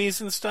on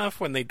mummies and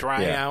stuff when they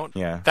dry out.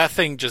 Yeah. That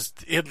thing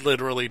it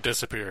literally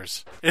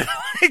disappears. It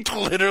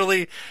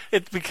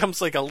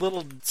becomes like a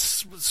little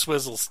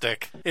swizzle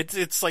stick.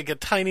 It's like a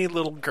tiny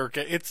little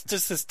gherkin. It's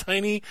just this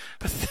tiny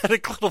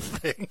pathetic little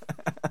thing.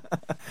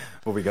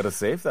 Well, we got to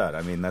save that.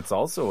 I mean, that's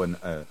also an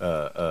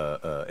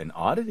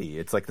oddity.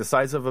 It's like the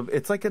size of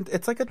it's like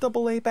a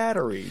AA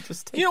battery.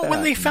 Just take that.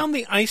 When they found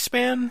the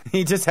Iceman,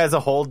 he just has a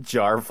whole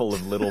jar full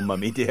of little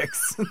mummy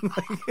dicks.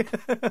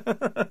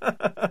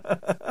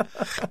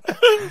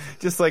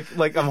 Just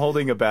like I'm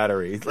holding a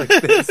battery like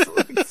this.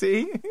 Like,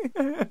 see?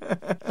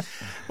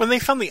 When they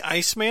found the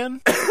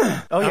Iceman,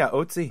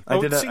 Otzi.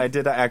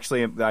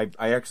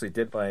 I actually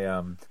did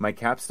my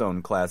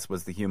capstone class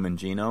was the human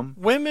genome.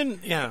 Women,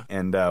 yeah,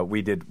 and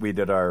we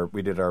did our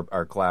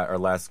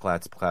last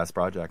class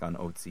project on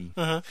Otzi.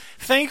 Uh-huh.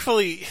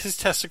 Thankfully, his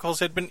testicles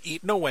had been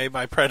eaten away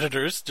by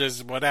predators.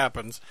 Just what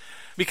happens,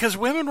 because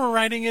women were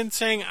writing in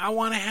saying, "I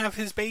want to have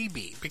his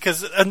baby."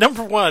 Because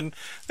number one,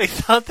 they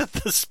thought that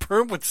the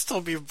sperm would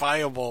still be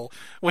viable,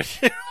 which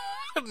it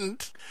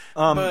wouldn't.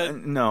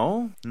 But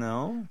no.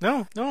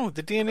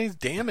 The DNA's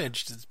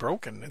damaged. It's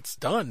broken. It's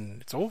done.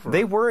 It's over.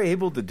 They were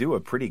able to do a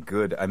pretty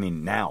good. I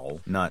mean, now,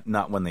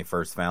 not when they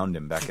first found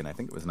him back in I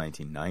think it was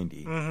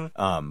 1990.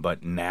 Mm-hmm.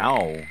 But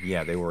now,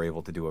 yeah, they were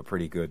able to do a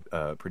pretty good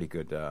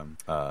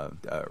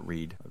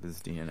read of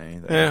his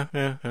DNA.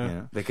 Yeah. You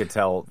know, they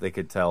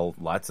could tell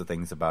lots of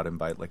things about him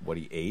by like what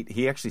he ate.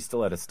 He actually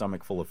still had a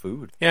stomach full of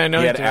food. Yeah, I know.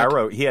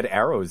 He had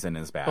arrows in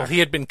his back. Well, he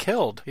had been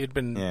killed. He had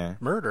been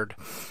murdered.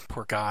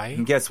 Poor guy.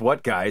 And guess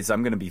what, guys?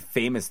 I'm going to be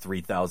famous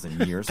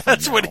 3,000 years from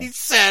That's now. what he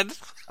said.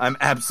 I'm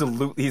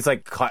absolutely... He's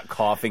like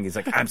coughing. He's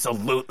like,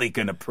 absolutely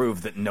going to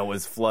prove that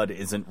Noah's flood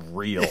isn't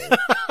real.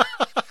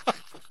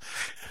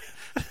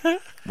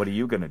 What are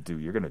you going to do?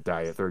 You're going to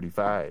die at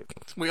 35.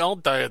 We all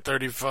die at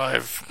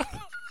 35.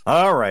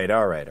 All right.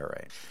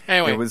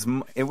 Anyway.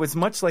 It was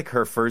much like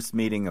her first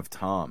meeting of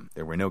Tom.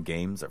 There were no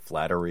games or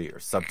flattery or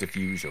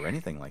subterfuge or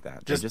anything like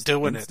that. They just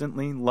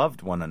instantly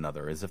loved one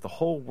another as if the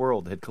whole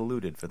world had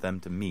colluded for them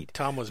to meet.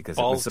 Tom was because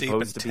balls it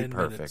was supposed to be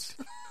perfect.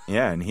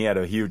 Yeah, and he had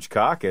a huge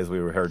cock, as we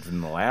heard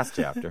from the last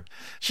chapter.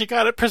 She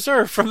got it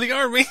preserved from the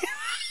army.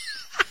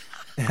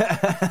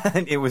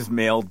 It was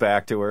mailed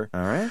back to her.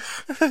 All right.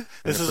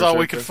 This is all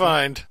we could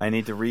find. I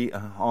need to read.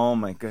 Oh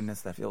my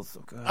goodness, that feels so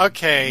good.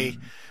 Okay.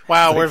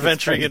 Wow, we're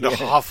venturing into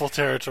awful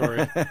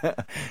territory.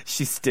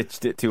 She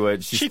stitched it to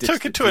a. She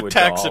took it to a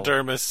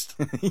taxidermist.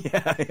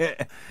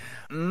 Yeah.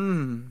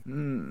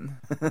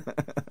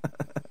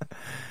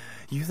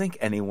 You think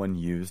anyone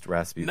used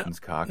Rasputin's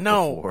cock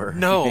before?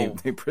 No.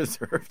 They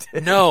preserved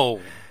it.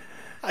 No.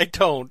 I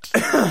don't.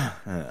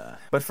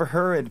 But for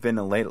her, it had been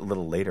a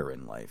little later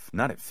in life,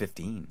 not at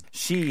 15.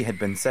 She had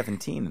been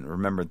 17 and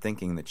remembered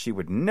thinking that she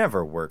would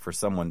never work for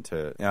someone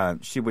to.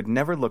 She would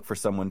never look for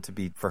someone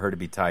for her to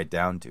be tied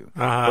down to.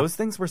 Uh-huh. Those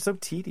things were so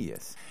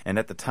tedious, and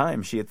at the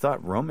time, she had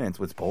thought romance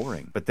was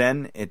boring. But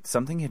then,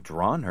 something had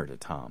drawn her to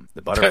Tom: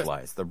 the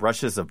butterflies, the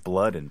rushes of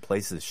blood in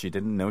places she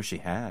didn't know she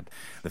had,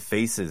 the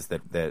faces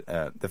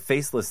the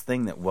faceless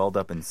thing that welled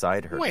up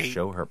inside her to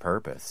show her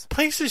purpose.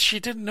 Places she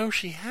didn't know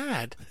she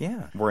had.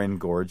 Yeah. Were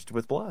engorged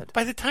with blood.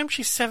 By the time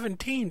she's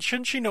 17,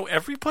 shouldn't she know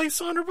every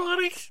place on her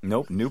body?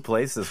 Nope, new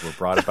places were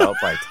brought about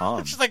by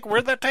Tom. She's like,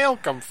 where'd that tail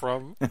come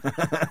from?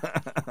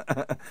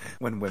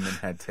 When Women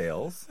Had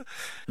Tails.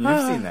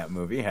 You've seen that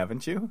movie,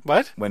 haven't you?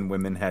 What? When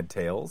Women Had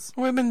Tails.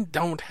 Women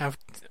don't have...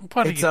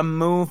 It's a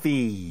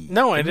movie.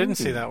 No, I didn't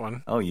see that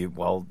one. Oh, you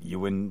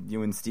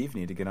and Steve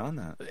need to get on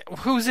that.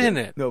 Who's in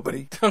it?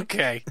 Nobody.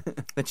 Okay.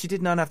 That she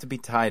did not have to be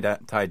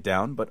tied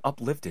down, but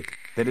uplifted.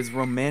 That his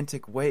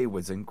romantic way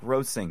was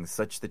engrossing,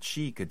 such that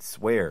she could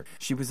swear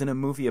she was in a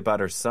movie about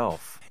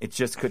herself. It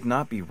just could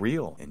not be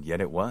real, and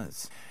yet it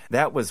was.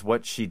 That was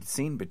what she'd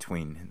seen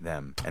between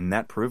them, and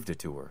that proved it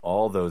to her.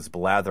 All those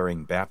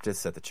blathering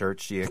Baptists at the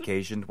church she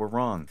occasioned were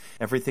wrong.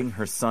 Everything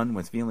her son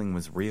was feeling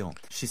was real.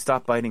 She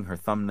stopped biting her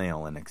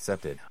thumbnail and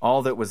accepted.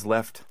 All that was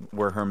left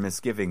were her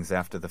misgivings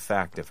after the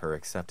fact of her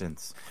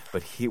acceptance.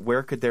 But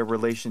where could their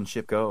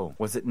relationship go?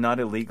 Was it not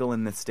illegal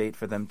in this state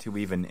for them to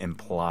even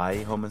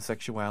imply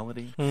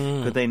homosexuality?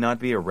 Could they not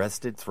be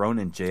arrested, thrown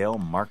in jail,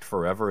 marked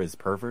forever as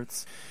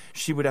perverts?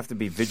 She would have to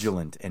be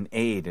vigilant and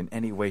aid in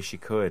any way she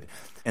could.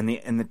 And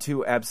the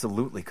two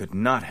absolutely could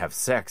not have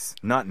sex.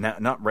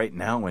 Not right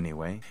now,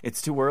 anyway.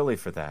 It's too early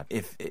for that.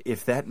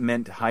 If that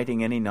meant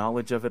hiding any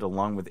knowledge of it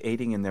along with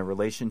aiding in their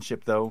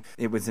relationship, though,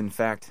 it was in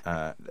fact,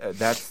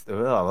 it's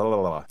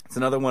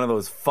another one of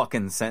those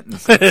fucking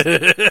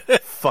sentences.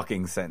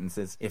 Fucking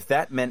sentences. If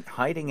that meant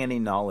hiding any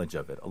knowledge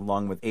of it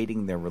along with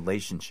aiding their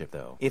relationship,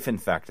 though, if in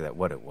fact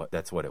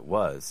that's what it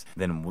was,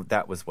 then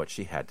that was what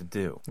she had to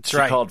do. That's she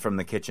right. called from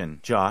the kitchen,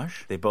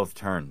 "Josh." They both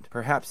turned.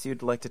 "Perhaps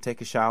you'd like to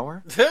take a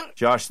shower?"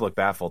 Josh looked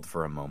baffled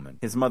for a moment.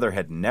 His mother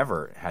had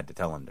never had to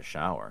tell him to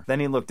shower. Then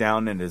he looked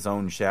down at his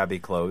own shabby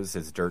clothes,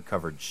 his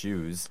dirt-covered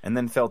shoes, and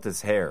then felt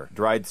his hair.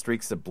 Dried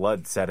streaks of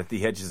blood sat at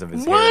the edges of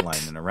his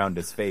hairline and around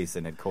his face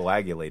and had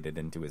coagulated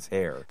into his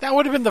hair. That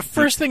would have been the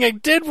first thing I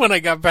did when I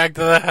got back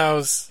to the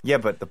house. Yeah,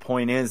 but the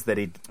point is that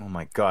oh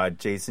my God,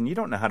 Jason, you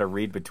don't know how to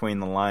read between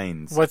the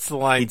lines. What's the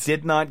lines? He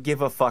did not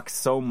give a fuck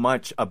so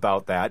much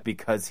about that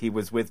because he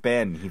was with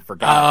Ben. He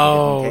forgot.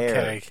 Oh, he didn't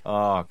care. okay.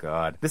 Oh,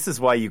 God. This is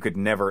why you could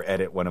never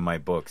edit one of my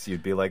books.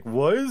 You'd be like,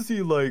 why is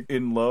he, like,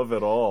 in love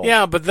at all?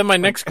 Yeah, but then my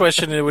next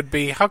question it would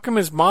be, how come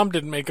his mom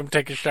didn't make him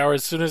take a shower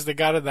as soon as they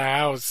got in the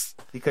house?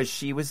 Because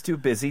she was too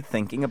busy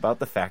thinking about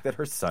the fact that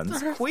her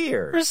son's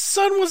queer. Her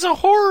son was a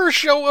horror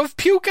show of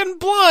puke and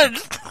blood.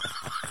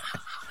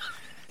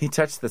 He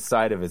touched the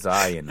side of his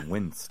eye and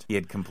winced. He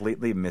had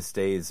completely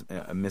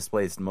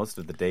misplaced most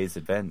of the day's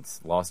events,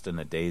 lost in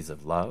a daze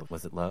of love.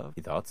 Was it love?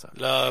 He thought so.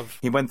 Love.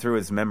 He went through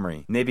his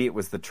memory. Maybe it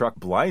was the truck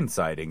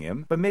blindsiding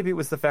him, but maybe it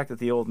was the fact that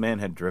the old man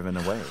had driven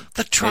away.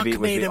 The truck maybe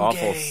it was made the him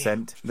awful gay.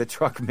 scent. The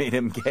truck made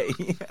him gay.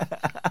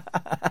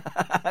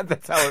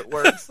 That's how it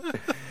works.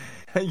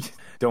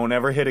 Don't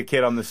ever hit a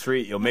kid on the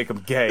street. You'll make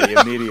him gay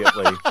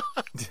immediately.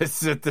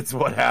 That's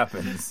what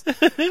happens.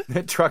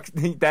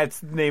 That's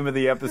the name of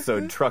the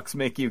episode. Trucks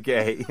make you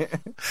gay.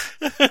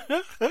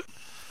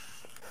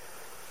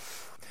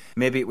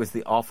 Maybe it was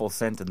the awful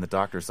scent in the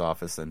doctor's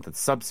office and the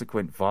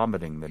subsequent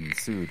vomiting that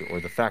ensued, or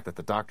the fact that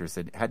the doctors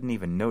hadn't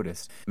even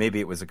noticed.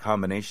 Maybe it was a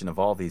combination of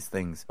all these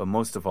things, but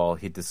most of all,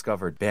 he'd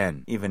discovered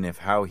Ben, even if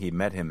how he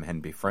met him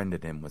and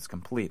befriended him was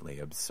completely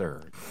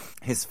absurd.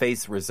 His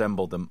face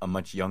resembled a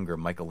much younger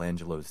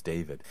Michelangelo's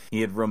David. He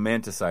had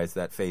romanticized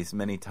that face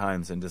many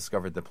times and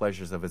discovered the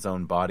pleasures of his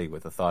own body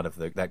with the thought of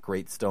that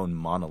great stone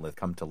monolith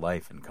come to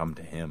life and come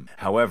to him.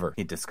 However,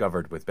 he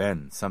discovered with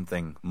Ben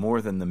something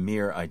more than the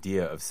mere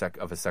idea of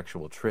a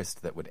sexual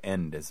tryst that would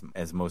end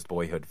as most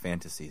boyhood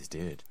fantasies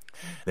did.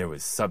 There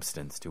was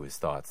substance to his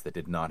thoughts that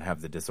did not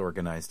have the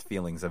disorganized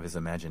feelings of his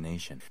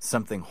imagination.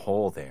 Something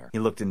whole there. He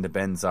looked into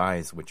Ben's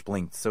eyes, which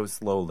blinked so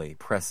slowly,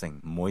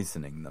 pressing,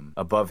 moistening them.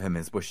 Above him,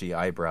 his bushy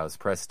eyebrows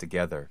pressed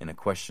together in a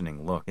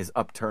questioning look. His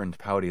upturned,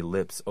 pouty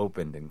lips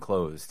opened and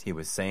closed. He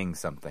was saying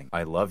something.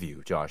 "I love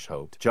you," Josh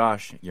hoped.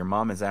 "Josh, your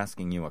mom is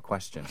asking you a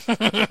question."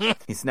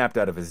 He snapped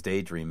out of his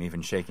daydream,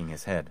 even shaking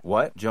his head.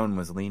 "What?" Joan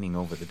was leaning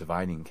over the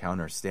dividing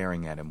counter,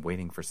 staring at him,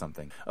 waiting for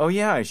something. "Oh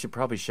yeah, I should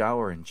probably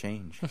shower and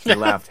change." He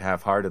laughed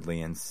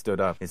half-heartedly and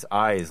stood up, his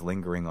eyes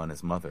lingering on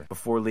his mother.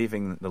 Before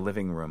leaving the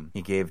living room,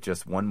 he gave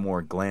just one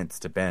more glance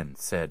to Ben,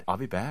 said, "I'll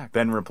be back."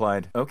 Ben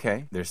replied,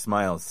 "Okay." Their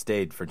smiles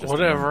stayed for just a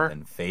moment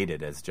and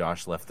faded as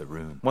Josh left the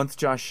room. Once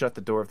Josh shut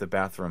the door of the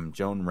bathroom,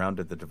 Joan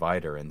rounded the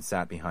divider and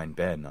sat behind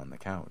Ben on the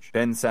couch.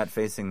 Ben sat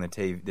facing the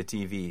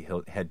TV,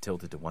 head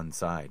tilted to one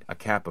side. A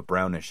cap of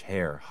brownish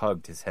hair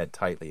hugged his head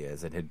tightly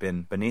as it had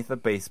been beneath a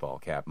baseball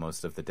cap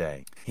most of the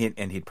day.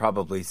 He'd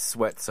probably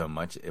sweat so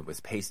much it was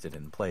pasted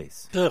in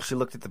place. Ugh. She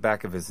looked at the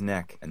back of his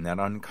neck, and that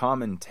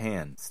uncommon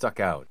tan stuck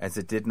out, as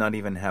it did not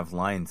even have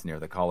lines near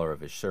the collar of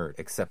his shirt,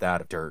 except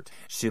that of dirt.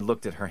 She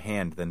looked at her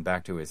hand, then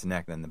back to his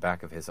neck, then the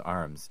back of his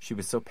arms. She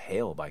was so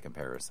pale by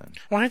comparison.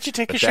 Why don't you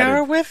take a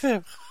shower with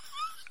him?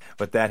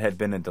 But that had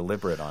been a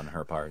deliberate on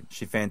her part.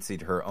 She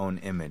fancied her own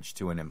image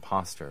to an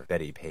imposter,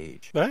 Betty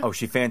Page. What? Oh,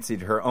 she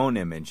fancied her own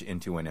image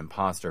into an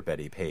imposter,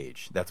 Betty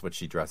Page. That's what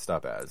she dressed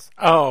up as.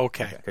 Oh,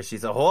 okay. Because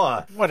she's a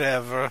whore.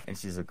 Whatever. And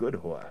she's a good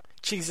whore.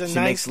 She's a She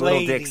nice makes little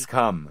lady. dicks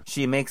come.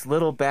 She makes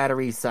little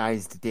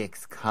battery-sized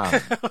dicks come.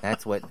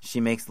 That's what...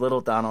 She makes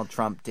little Donald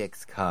Trump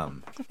dicks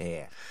come.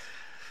 Yeah.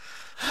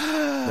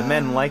 The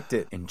men liked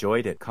it,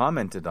 enjoyed it,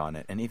 commented on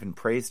it, and even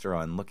praised her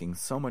on looking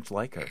so much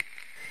like her.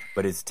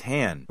 But his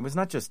tan, it was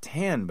not just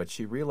tan, but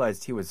she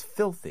realized he was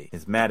filthy.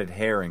 His matted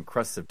hair and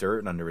crusts of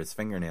dirt under his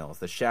fingernails,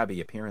 the shabby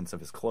appearance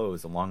of his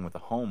clothes, along with the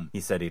home he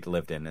said he'd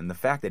lived in, and the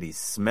fact that he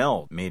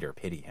smelled made her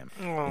pity him.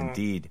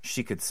 Indeed,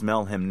 she could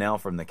smell him now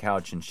from the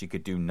couch, and she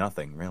could do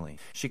nothing, really.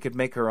 She could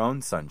make her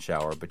own sun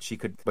shower,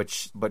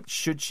 but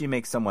should she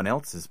make someone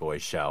else's boy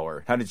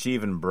shower? How did she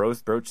even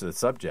broach the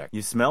subject?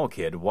 You smell,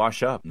 kid,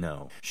 wash up.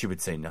 No, she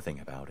would say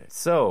nothing about it.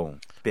 So,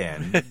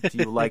 Ben, do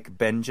you like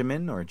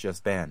Benjamin or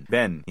just Ben?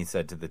 Ben, he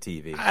said to the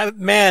TV.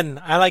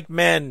 Men. I like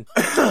men.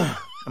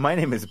 My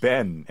name is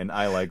Ben, and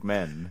I like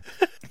men.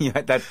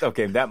 Yeah, that's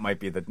okay. That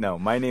might be no.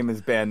 My name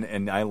is Ben,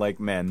 and I like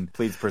men.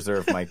 Please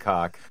preserve my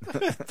cock.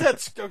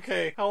 That's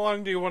okay. How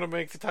long do you want to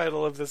make the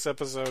title of this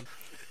episode?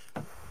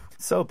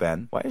 So,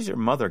 Ben, why is your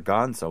mother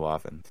gone so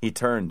often? He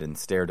turned and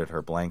stared at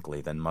her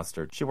blankly, then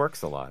mustered, she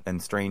works a lot.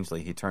 And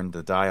strangely, he turned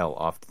the dial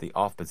off to the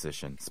off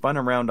position, spun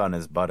around on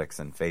his buttocks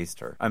and faced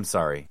her. I'm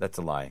sorry, that's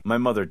a lie. My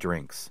mother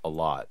drinks a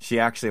lot. She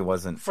actually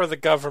wasn't... For the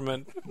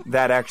government.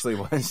 That actually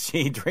was.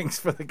 She drinks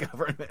for the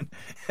government.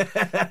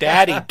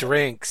 Daddy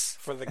drinks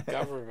for the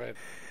government.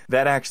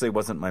 That actually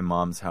wasn't my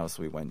mom's house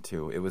we went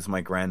to. It was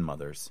my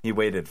grandmother's. He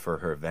waited for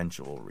her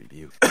eventual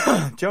rebuke.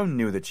 Joan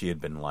knew that she had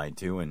been lied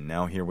to, and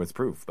now here was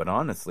proof. But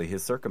honestly,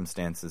 his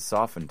circumstances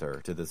softened her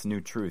to this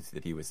new truth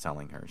that he was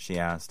telling her. She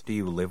asked, do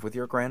you live with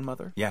your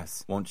grandmother?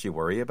 Yes. Won't she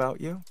worry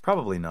about you?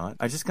 Probably not.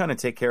 I just kind of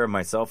take care of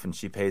myself and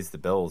she pays the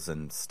bills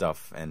and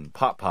stuff. And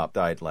Pop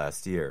died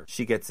last year.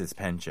 She gets his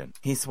pension.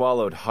 He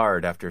swallowed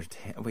hard after...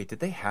 Wait,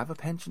 did they have a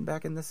pension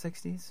back in the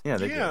 60s? Yeah,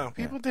 they did. Yeah,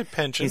 people did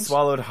pensions. He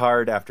swallowed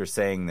hard after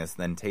saying this,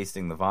 then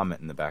tasting the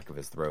vomit in the back of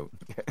his throat.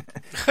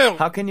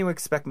 How can you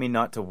expect me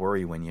not to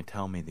worry when you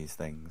tell me these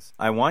things?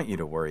 I want you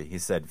to worry, he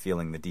said,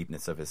 feeling the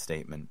deepness of his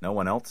statement. No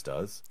one else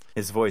does.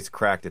 His voice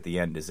cracked at the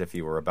end as if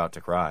he were about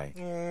to cry.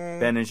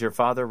 Ben, is your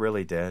father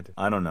really dead?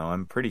 I don't know.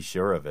 I'm pretty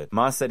sure of it.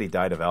 Ma said he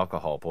died of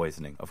alcohol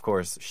poisoning. Of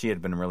course, she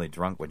had been really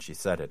drunk when she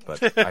said it,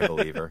 but I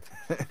believe her.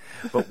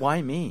 But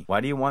why me?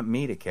 Why do you want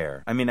me to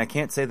care? I mean, I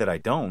can't say that I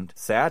don't.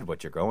 Sad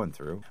what you're going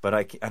through. But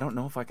I don't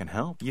know if I can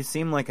help. You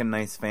seem like a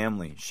nice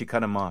family. She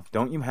cut him off.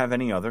 Don't you have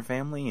any other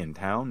family in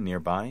town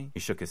nearby? He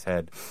shook his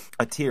head.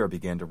 A tear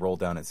began to roll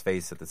down his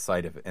face at the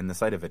sight of it, and the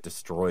sight of it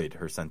destroyed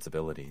her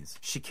sensibilities.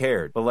 She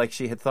cared, but like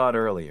she had thought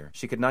earlier,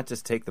 she could not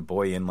just take the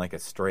boy in like a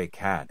stray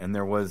cat. And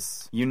there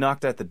was... You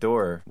knocked at the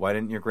door. Why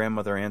didn't your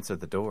grandmother answer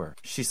the door?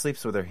 She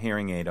sleeps with her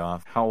hearing aid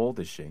off. How old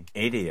is she?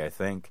 80, I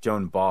think.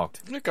 Joan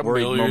balked. Like a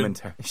million.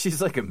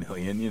 She's like a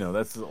million, you know,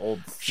 that's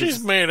old.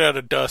 She's made out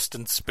of dust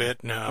and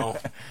spit now.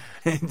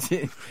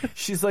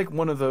 She's like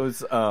one of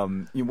those,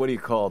 what do you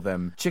call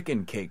them?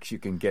 Chicken cakes you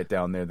can get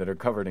down there that are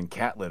covered in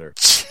cat litter.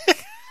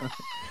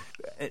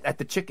 At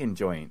the chicken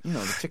joint. You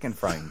know, the chicken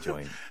frying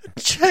joint.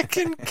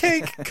 Chicken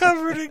cake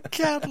covered in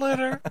cat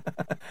litter.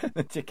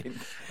 The chicken.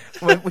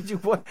 What would you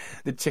want?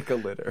 The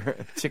chicka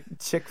litter.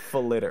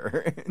 Chick-fil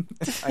litter.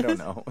 I don't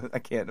know. I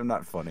can't. I'm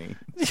not funny.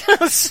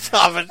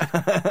 Stop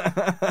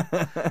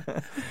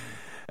it.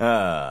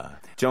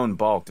 Joan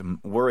balked,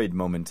 worried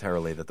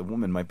momentarily that the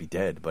woman might be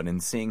dead, but in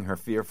seeing her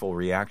fearful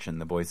reaction,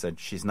 the boy said,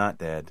 she's not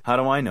dead. How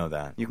do I know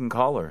that? You can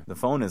call her. The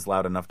phone is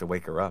loud enough to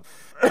wake her up.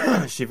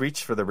 She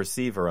reached for the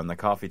receiver on the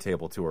coffee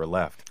table to her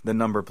left. The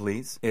number,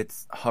 please?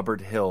 It's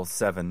Hubbard Hill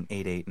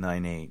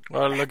 78898.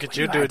 Well, look at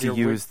you doing to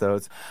use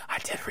those. I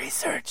did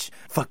research.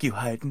 Fuck you,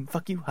 Hayden.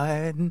 Fuck you,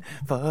 Hayden.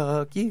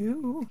 Fuck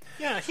you.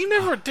 Yeah, he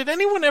never... Did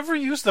anyone ever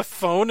use the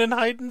phone in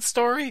Hayden's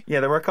story?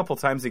 Yeah, there were a couple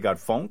times he got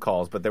phone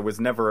calls, but there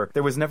was never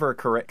a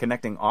correct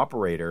connecting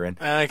operator. And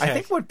okay. I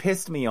think what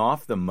pissed me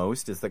off the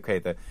most is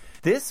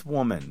this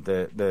woman,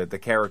 the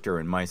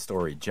character in my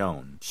story,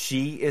 Joan,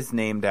 she is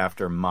named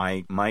after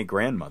my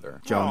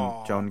grandmother,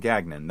 Joan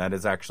Gagnon. That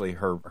is actually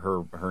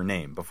her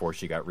name before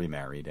she got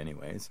remarried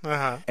anyways.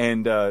 Uh-huh.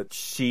 And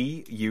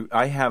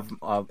I have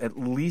at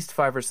least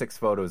 5 or 6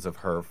 photos of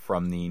her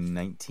from the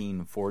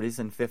 1940s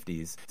and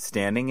 50s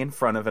standing in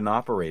front of an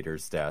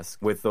operator's desk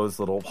with those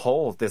little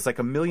holes. There's like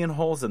a million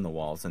holes in the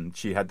walls, and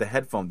she had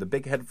the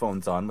big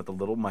headphones on with a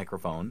little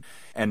microphone,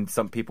 and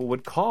some people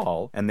would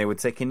call and they would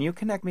say, can you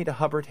connect me to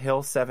Hubbard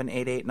Hill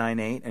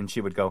 78898? And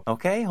she would go,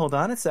 okay, hold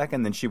on a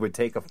second. Then she would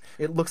take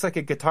it looks like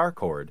a guitar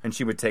chord, and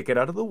she would take it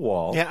out of the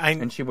wall,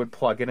 and she would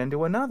plug it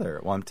into another.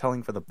 Well, I'm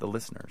telling for the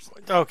listeners.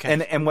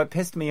 Okay. And what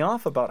pissed me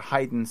off about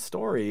Hayden's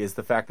story is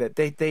the fact that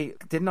they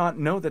did not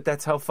know that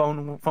that's how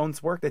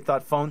phones work. They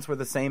thought phones were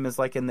the same as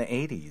like in the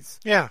 80s.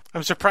 Yeah,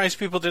 I'm surprised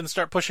people didn't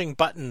start pushing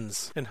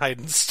buttons in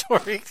Hayden's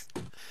story.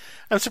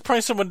 I'm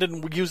surprised someone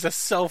didn't use a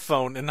cell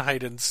phone in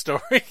Hayden's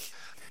story.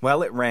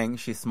 While it rang,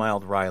 she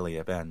smiled wryly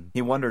at Ben.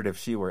 He wondered if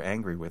she were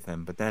angry with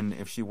him, but then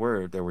if she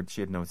were,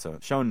 she had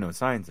shown no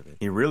signs of it.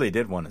 He really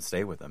did want to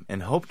stay with him,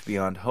 and hoped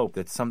beyond hope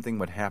that something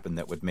would happen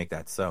that would make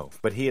that so.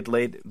 But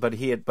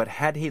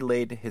had he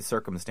laid his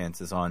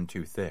circumstances on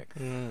too thick?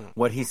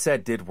 What he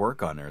said did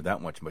work on her,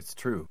 that much was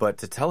true. But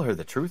to tell her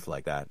the truth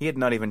like that, he had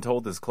not even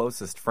told his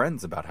closest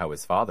friends about how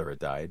his father had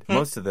died.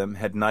 Most of them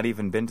had not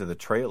even been to the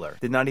trailer,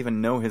 did not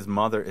even know his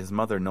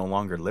mother no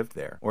longer lived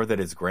there, or that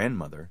his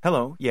grandmother.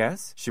 Hello,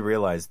 yes?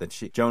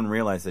 Joan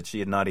realized that she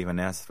had not even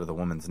asked for the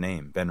woman's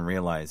name. Ben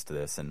realized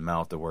this and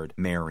mouthed the word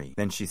Mary.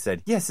 Then she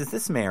said, yes, is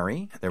this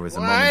Mary? There was a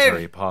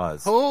momentary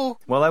pause. Who?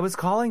 Well, I was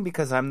calling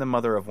because I'm the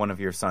mother of one of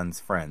your son's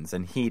friends,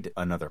 and he'd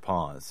another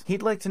pause.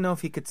 He'd like to know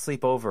if he could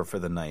sleep over for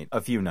the night,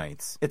 a few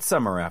nights. It's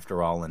summer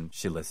after all, and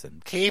she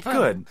listened. Keep him.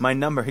 Good. My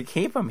number.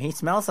 Keep him. He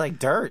smells like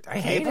dirt. I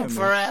hate Keep him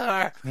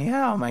forever.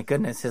 Yeah, oh my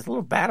goodness, his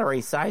little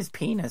battery-sized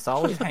penis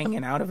always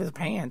hanging out of his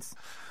pants.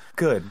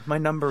 Good. My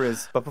number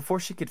is... But before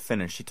she could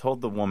finish, the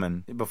old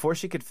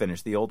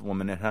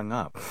woman had hung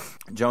up.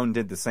 Joan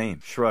did the same,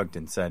 shrugged,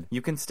 and said,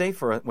 you can stay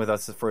with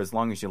us for as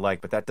long as you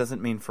like, but that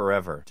doesn't mean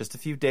forever. Just a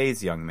few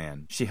days, young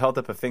man. She held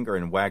up a finger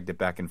and wagged it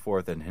back and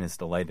forth in his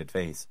delighted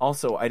face.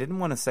 Also, I didn't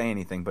want to say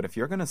anything, but if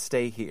you're going to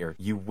stay here,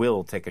 you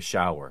will take a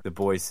shower. The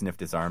boy sniffed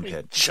his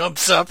armpit. He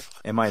jumps up.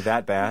 Am I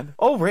that bad?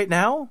 Oh, right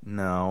now?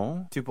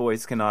 No. Two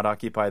boys cannot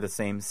occupy the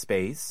same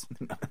space.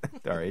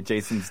 Sorry,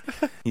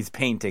 he's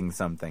painting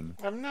something.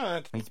 I'm not.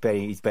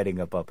 He's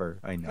betting up upper.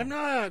 I know. I'm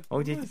not.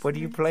 Oh, what are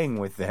you playing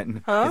with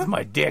then? Huh? It's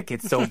my dick.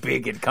 It's so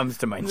big it comes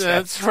to my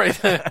chest. That's right.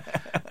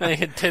 I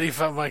can titty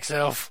fuck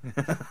myself.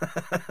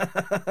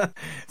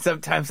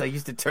 Sometimes I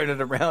used to turn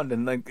it around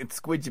and like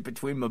squidge it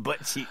between my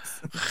butt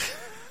cheeks.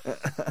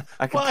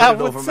 I can Wow,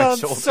 put it over it my sounds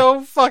shoulder.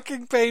 so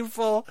fucking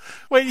painful.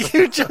 What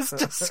you just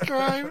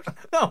described.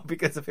 No,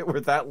 because if it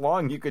were that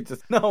long, you could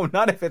just... No,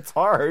 not if it's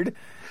hard.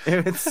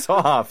 If it's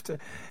soft.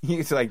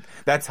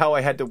 That's how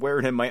I had to wear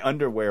it in my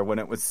underwear when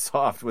it was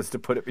soft, was to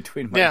put it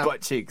between my butt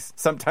cheeks.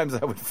 Sometimes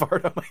I would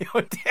fart on my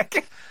own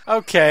dick.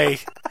 Okay.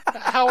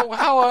 How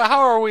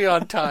are we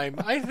on time?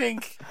 I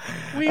think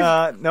we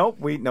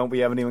we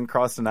haven't even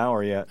crossed an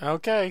hour yet.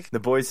 Okay. The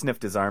boy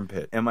sniffed his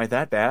armpit. Am I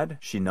that bad?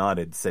 She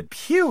nodded, said,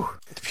 Phew!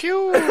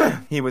 Phew!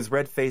 He was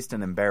red-faced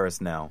and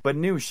embarrassed now, but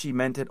knew she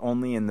meant it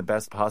only in the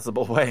best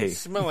possible way.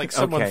 Smell like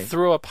someone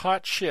threw up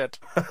hot shit.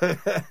 I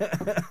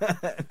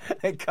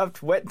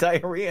cupped wet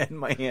diarrhea in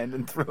my hand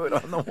and threw it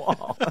on the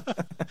wall.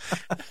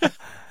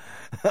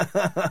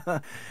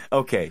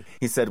 Okay,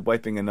 he said,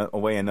 wiping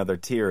away another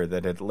tear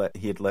that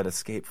he had let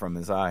escape from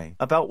his eye.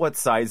 About what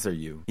size are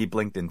you? He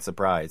blinked in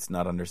surprise,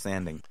 not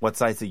understanding. What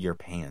size are your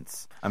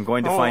pants? I'm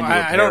going to find you a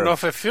pair I don't know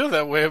if I feel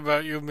that way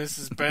about you,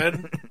 Mrs.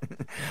 Ben.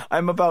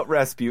 I'm about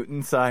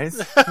Rasputin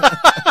size.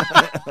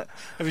 Have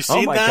you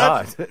seen that? Oh my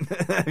God.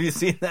 Have you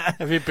seen that?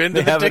 Have you been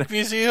to the Dick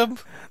Museum?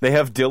 They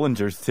have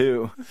Dillingers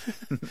too.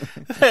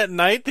 At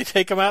night, they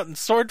take them out and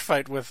sword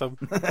fight with them.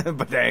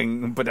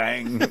 Ba-dang,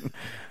 ba-dang.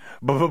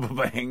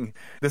 Ba-ba-ba-bang.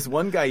 This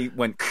one guy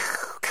went... I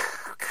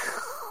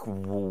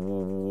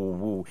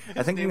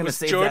think I'm going to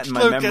save George that in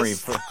my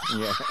Lucas. memory.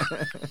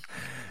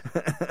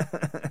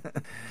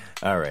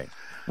 All right.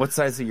 What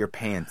size are your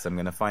pants? I'm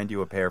going to find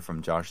you a pair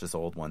from Josh's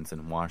old ones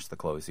and wash the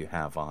clothes you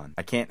have on.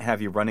 I can't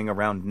have you running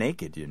around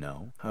naked, you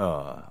know.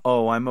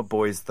 Oh, I'm a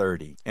boy's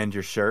 30. And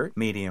your shirt?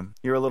 Medium.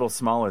 You're a little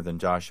smaller than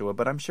Joshua,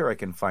 but I'm sure I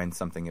can find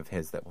something of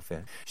his that will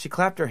fit. She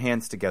clapped her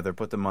hands together,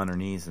 put them on her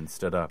knees, and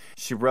stood up.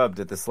 She rubbed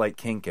at the slight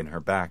kink in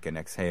her back and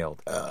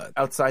exhaled.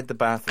 Outside the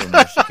bathroom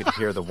where she could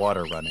hear the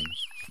water running.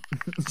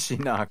 She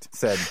knocked,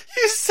 said...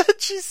 You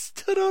said she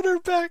stood on her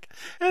back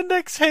and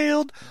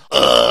exhaled.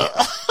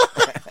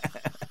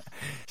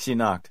 She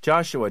knocked.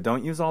 Joshua,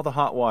 don't use all the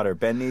hot water.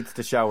 Ben needs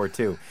to shower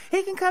too.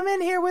 He can come in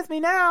here with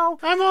me now.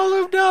 I'm all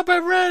lubed up.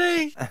 I'm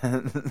ready.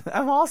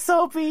 I'm all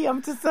soapy.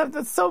 I'm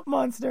the soap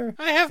monster.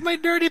 I have my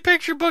dirty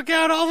picture book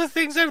out. All the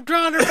things I've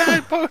drawn are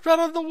back posted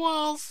on the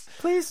walls.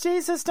 Please,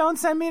 Jesus, don't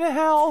send me to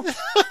hell.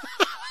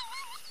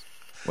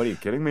 What, are you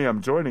kidding me?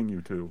 I'm joining you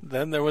two.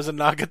 Then there was a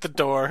knock at the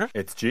door.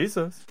 It's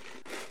Jesus.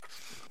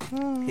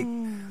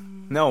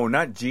 No,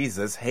 not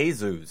Jesus.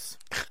 Jesus.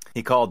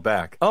 He called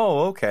back.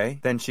 Oh, okay.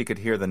 Then she could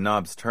hear the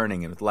knobs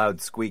turning and with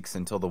loud squeaks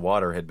until the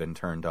water had been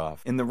turned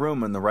off. In the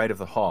room on the right of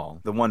the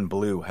hall, the one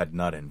Blue had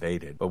not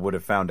invaded, but would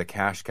have found a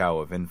cash cow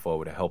of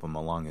info to help him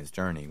along his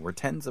journey, were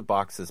tens of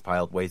boxes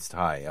piled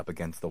waist-high up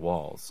against the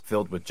walls,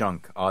 filled with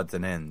junk, odds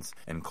and ends,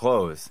 and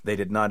clothes they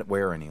did not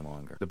wear any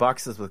longer. The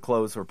boxes with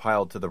clothes were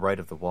piled to the right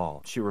of the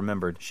wall. She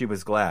remembered she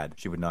was glad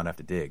she would not have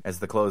to dig, as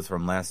the clothes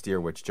from last year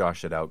which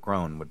Josh had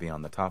outgrown would be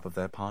on the top of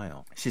that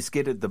pile. She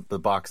skidded the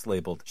box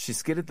labeled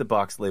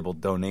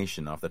labeled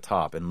donation off the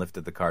top and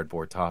lifted the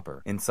cardboard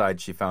topper.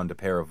 Inside, she found a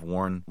pair of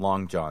worn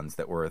long johns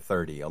that were a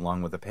 30,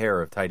 along with a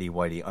pair of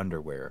tighty-whitey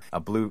underwear, a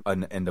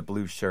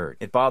blue shirt.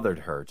 It bothered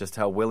her just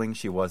how willing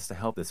she was to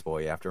help this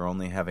boy after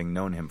only having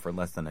known him for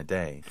less than a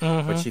day.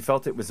 But she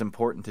felt it was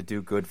important to do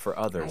do good for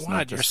others.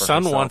 Not just your for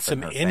son herself wants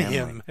and him her in family.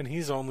 him, and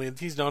he's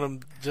known him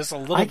just a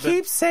little I bit.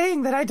 keep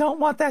saying that I don't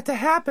want that to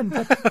happen,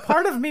 but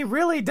part of me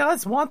really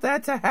does want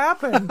that to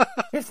happen.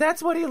 If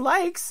that's what he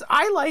likes,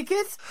 I like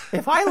it.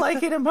 If I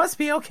like it, it must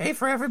be okay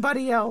for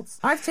everybody else.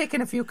 I've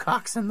taken a few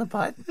cocks in the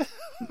butt.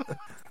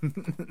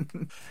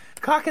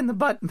 Cock in the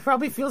butt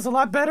probably feels a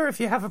lot better if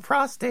you have a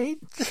prostate,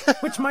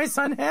 which my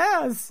son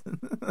has.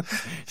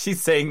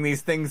 She's saying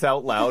these things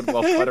out loud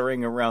while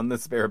puttering around the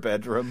spare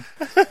bedroom.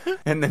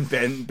 And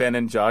then Ben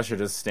and Josh are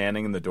just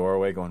standing in the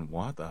doorway going,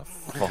 what the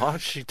fuck?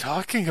 What's she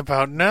talking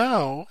about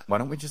now? Why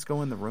don't we just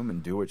go in the room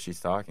and do what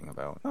she's talking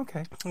about?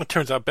 Okay. It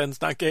turns out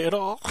Ben's not gay at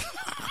all.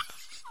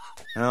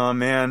 Oh,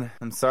 man.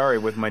 I'm sorry.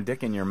 With my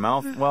dick in your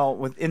mouth.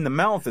 Well, in the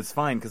mouth, it's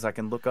fine because I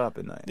can look up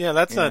and Yeah,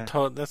 that's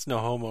that's no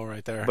homo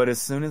right there. But as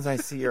soon as I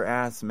see your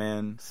ass,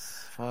 man,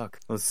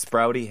 fuck. Those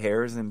sprouty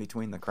hairs in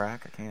between the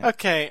crack, I can't.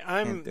 Okay,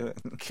 can't do it.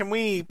 Can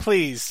we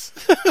please?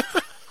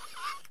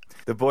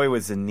 The boy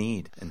was in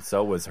need, and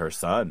so was her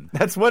son.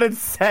 That's what it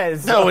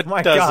says. No, oh it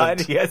my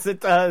doesn't. God. Yes, it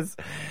does.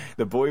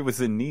 The boy was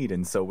in need,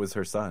 and so was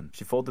her son.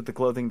 She folded the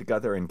clothing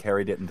together and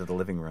carried it into the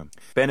living room.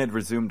 Ben had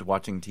resumed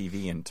watching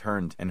TV and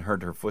turned and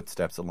heard her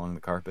footsteps along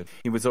the carpet.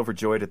 He was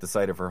overjoyed at the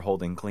sight of her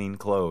holding clean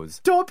clothes.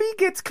 Dobby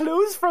gets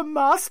clothes from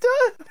Master?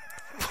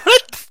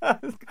 What?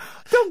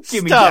 Don't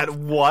give me Stop. that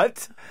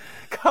what?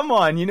 Come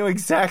on, you know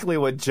exactly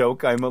what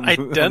joke I'm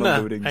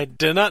alluding. I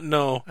did not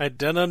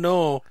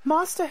know.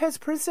 Master has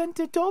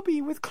presented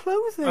Dobby with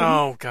clothing.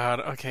 Oh, God.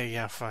 Okay,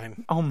 yeah,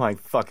 fine. Oh my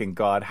fucking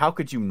God, how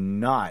could you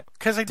not?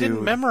 Because I didn't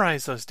Dude.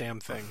 memorize those damn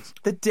things.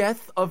 The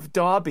death of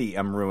Dobby,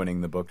 I'm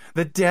ruining the book.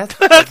 The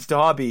death of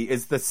Dobby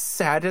is the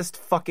saddest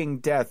fucking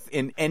death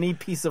in any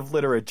piece of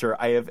literature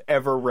I have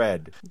ever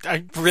read.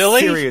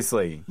 Really?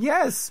 Seriously.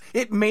 Yes,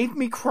 it made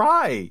me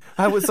cry.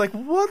 I was like,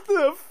 what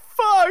the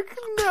fuck?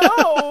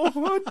 No!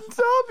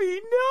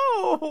 Dobby,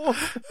 no!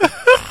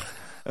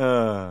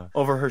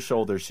 Over her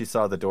shoulder, she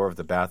saw the door of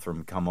the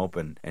bathroom come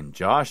open, and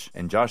Josh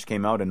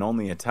came out in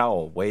only a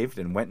towel, waved,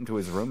 and went into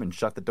his room and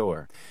shut the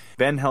door.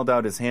 Ben held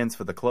out his hands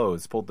for the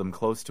clothes, pulled them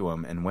close to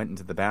him, and went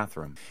into the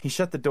bathroom. He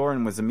shut the door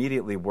and was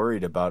immediately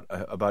worried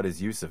about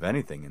his use of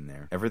anything in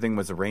there. Everything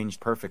was arranged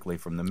perfectly,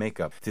 from the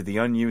makeup to the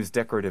unused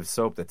decorative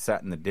soap that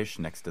sat in the dish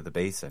next to the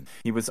basin.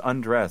 He was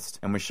undressed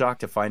and was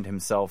shocked to find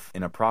himself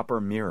in a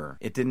proper mirror.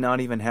 It did not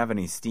even have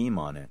any steam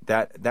on it.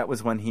 That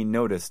was when he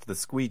noticed the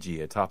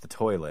squeegee atop the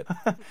toilet.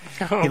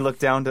 He looked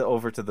down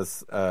into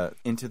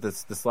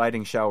the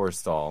sliding shower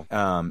stall.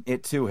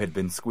 It too had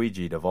been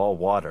squeegeed of all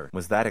water.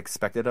 Was that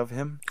expected of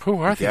him? Who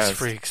are these Yes.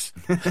 freaks?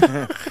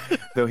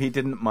 Though he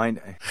didn't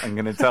mind. I'm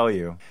going to tell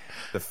you,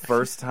 the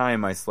first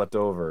time I slept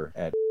over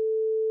at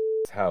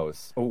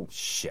house. Oh,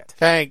 shit.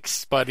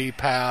 Thanks, buddy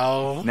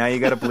pal. Now you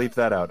got to bleep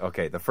that out.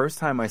 Okay, the first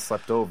time I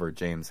slept over at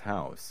James'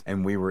 house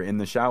and we were in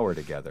the shower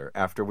together,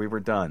 after we were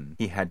done,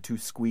 he had to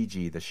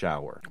squeegee the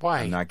shower.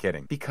 Why? I'm not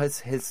kidding. Because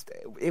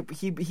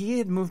he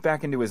had moved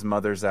back into his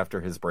mother's after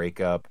his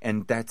breakup,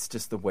 and that's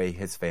just the way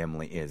his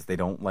family is. They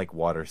don't like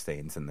water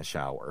stains in the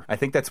shower. I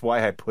think that's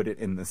why I put it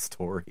in the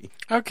story.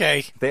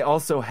 Okay. They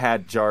also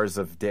had jars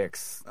of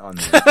dicks on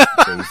the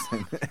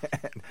basin.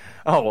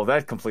 Oh, well,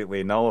 that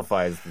completely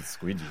nullifies the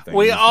squeegee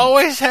thing. We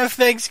always have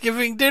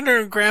Thanksgiving dinner,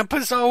 and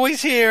Grandpa's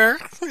always here.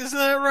 Isn't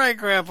that right,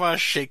 Grandpa?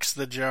 Shakes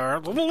the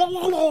jar.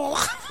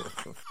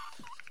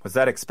 Was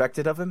that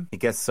expected of him? He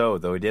guessed so,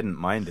 though he didn't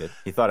mind it.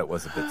 He thought it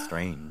was a bit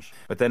strange.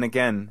 But then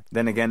again,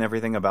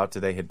 everything about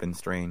today had been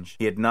strange.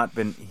 He had not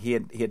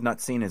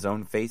seen his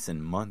own face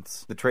in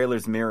months. The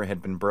trailer's mirror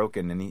had been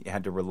broken, and he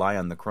had to rely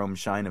on the chrome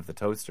shine of the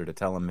toaster to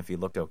tell him if he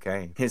looked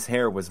okay. His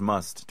hair was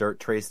mussed.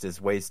 Dirt traced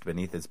his waist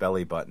beneath his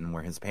belly button,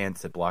 where his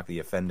pants had blocked the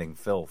offending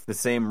filth. The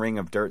same ring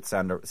of dirt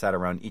sat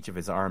around each of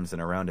his arms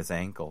and around his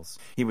ankles.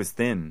 He was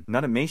thin,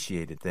 not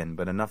emaciated thin,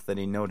 but enough that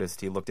he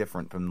noticed he looked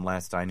different from the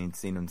last time he'd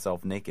seen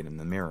himself naked in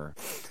the mirror.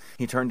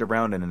 He turned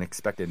around and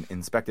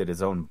inspected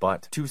his own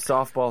butt. Two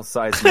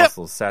softball-sized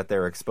muscles sat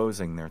there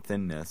exposing their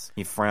thinness.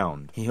 He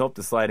frowned. He opened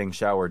the sliding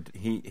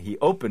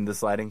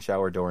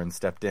shower door and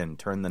stepped in,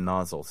 turned the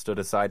nozzle, stood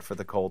aside for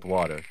the cold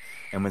water,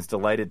 and was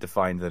delighted to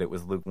find that it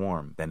was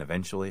lukewarm, then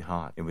eventually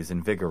hot. It was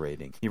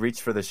invigorating. He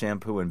reached for the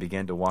shampoo and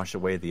began to wash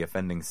away the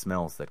offending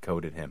smells that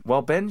coated him.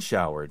 While Ben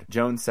showered,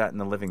 Joan sat in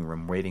the living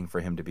room waiting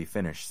for him to be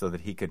finished so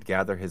that he could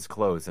gather his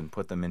clothes and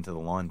put them into the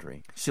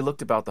laundry. She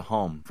looked about the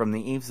home. From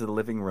the eaves of the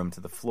living living room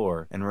to the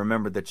floor and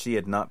remembered that she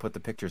had not put the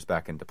pictures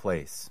back into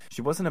place.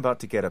 She wasn't about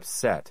to get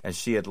upset, as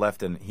she had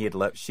left in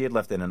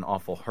an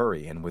awful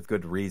hurry, and with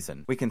good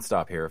reason. We can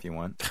stop here if you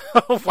want.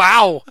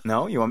 Wow.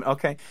 No, you want?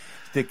 Okay.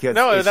 Because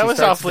No, that was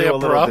awfully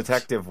abrupt. A little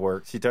detective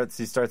work. She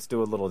starts to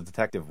do a little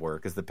detective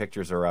work because the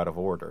pictures are out of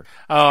order.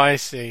 Oh, I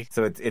see.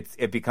 So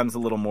it becomes a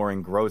little more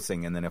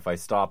engrossing, and then if I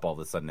stop, all of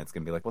a sudden it's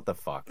going to be like, what the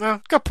fuck?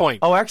 Good point.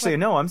 Oh, actually,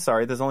 no, I'm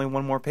sorry. There's only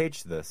one more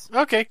page to this.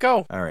 Okay,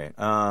 go. All right.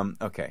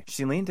 Okay.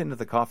 She leaned into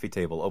the coffee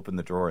table, opened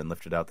the drawer, and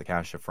lifted out the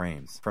cache of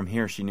frames. From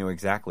here, she knew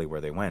exactly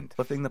where they went.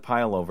 Flipping the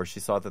pile over, she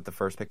saw that the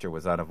first picture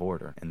was out of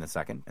order, and the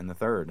second, and the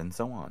third, and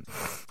so on.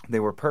 They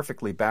were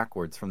perfectly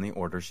backwards from the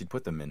order she'd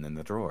put them in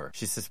the drawer.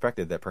 She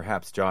suspected that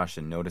perhaps Josh,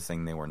 in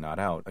noticing they were not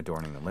out,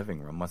 adorning the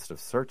living room, must have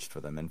searched for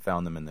them and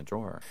found them in the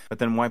drawer. But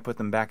then why put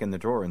them back in the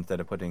drawer instead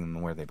of putting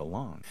them where they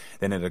belong?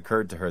 Then it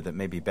occurred to her that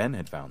maybe Ben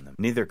had found them.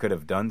 Neither could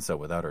have done so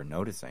without her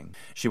noticing.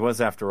 She was,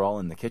 after all,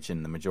 in the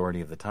kitchen the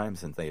majority of the time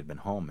since they had been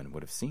home and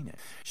would have seen it.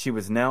 She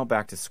was now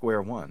back to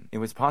square one. It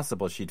was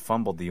possible she'd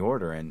fumbled the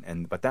order,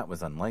 but that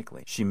was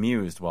unlikely. She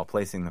mused while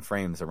placing the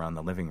frames around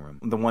the living room.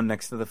 The one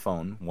next to the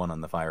phone, one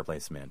on the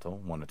fireplace mantel,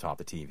 one atop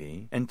the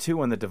TV, and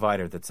two on the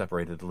divider that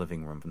separated the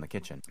living room from the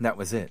kitchen. That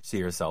was it.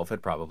 She herself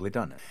had probably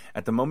done it.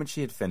 At the moment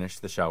she had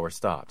finished, the shower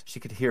stopped. She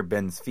could hear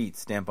Ben's feet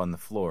stamp on the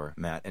floor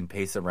mat and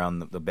pace around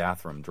the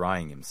bathroom,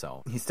 drying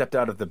himself. He stepped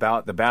out of the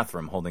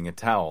bathroom holding a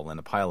towel and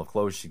a pile of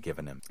clothes she'd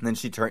given him. And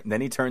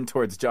then he turned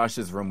towards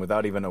Josh's room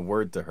without even a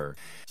word to her.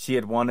 She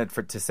had wanted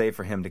to say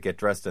for him to get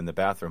dressed in the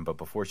bathroom, but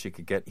before she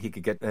could,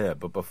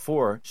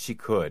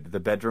 the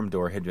bedroom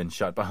door had been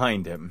shut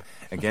behind him.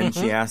 Again,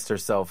 she asked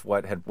herself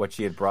what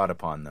she had brought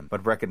upon them,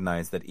 but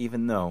recognized that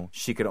even though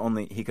he could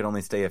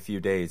only stay a few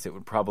days, it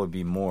would probably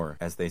be more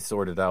as they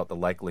sorted out the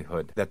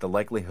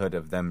likelihood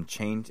of them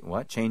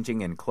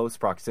changing in close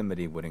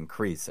proximity would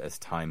increase as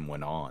time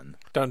went on.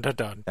 Dun dun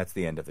dun. That's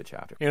the end of the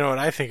chapter. You know what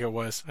I think it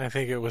was? I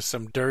think it was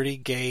some dirty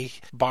gay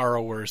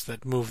borrowers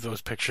that moved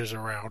those pictures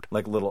around.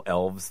 Like little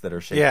elves that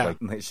are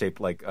shaped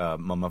like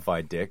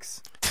mummified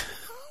dicks.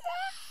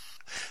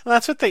 Well,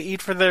 that's what they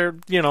eat for their,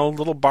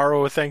 little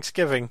borrow of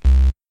Thanksgiving.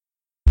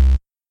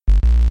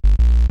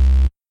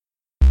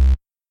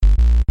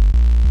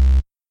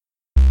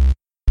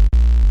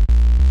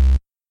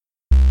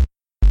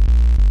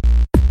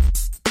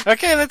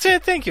 Okay, that's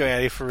it. Thank you,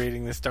 Addie, for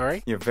reading the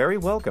story. You're very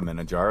welcome, and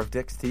a jar of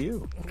dicks to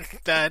you.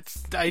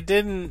 I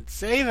didn't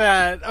say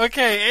that.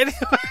 Okay,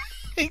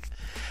 anyway.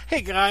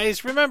 Hey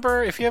guys,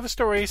 remember, if you have a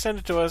story, send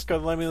it to us. Go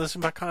to the Let Me Listen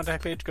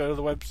contact page. Go to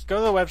the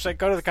website.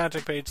 Go to the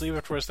contact page. Leave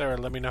it for us there,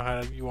 and let me know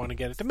how you want to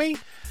get it to me.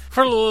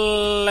 For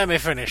Let Me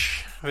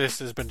Finish, this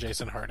has been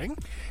Jason Harding,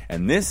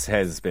 and this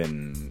has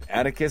been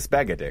Atticus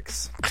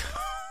Bagadix.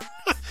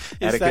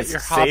 Is Atticus, that your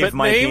save Hobbit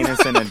my name?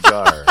 penis in a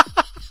jar.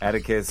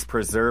 Atticus,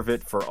 preserve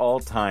it for all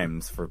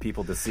times for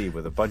people to see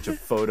with a bunch of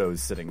photos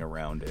sitting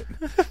around it.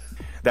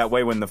 That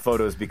way, when the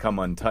photos become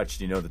untouched,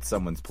 you know that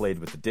someone's played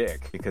with the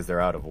dick because they're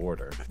out of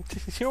order.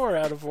 You're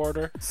out of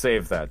order.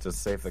 Save that.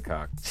 Just save the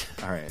cock.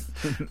 All right.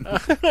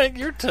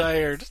 You're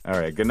tired. All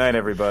right. Good night,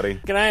 everybody.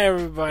 Good night,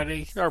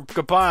 everybody. Or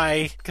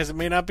goodbye, because it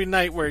may not be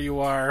night where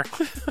you are.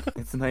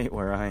 It's night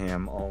where I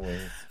am,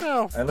 always.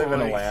 Oh, I live in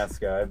boy.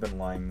 Alaska. I've been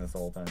lying this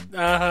whole time.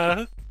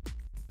 Uh-huh.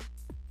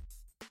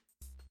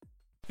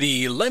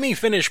 The Lemme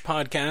Finish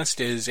podcast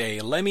is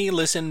a Lemme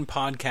Listen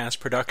podcast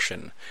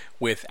production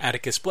with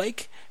Atticus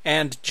Blake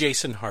and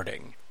Jason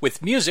Harding,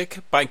 with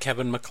music by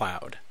Kevin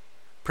MacLeod.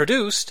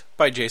 Produced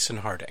by Jason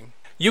Harding.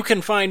 You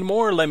can find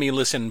more Lemme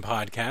Listen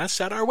podcasts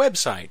at our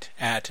website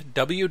at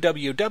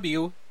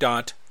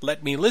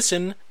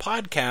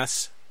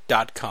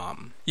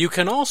www.letmelistenpodcasts.com. You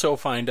can also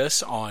find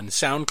us on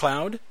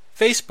SoundCloud,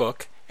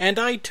 Facebook, and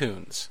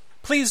iTunes.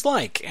 Please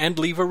like and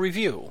leave a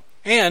review.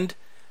 And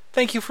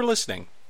thank you for listening.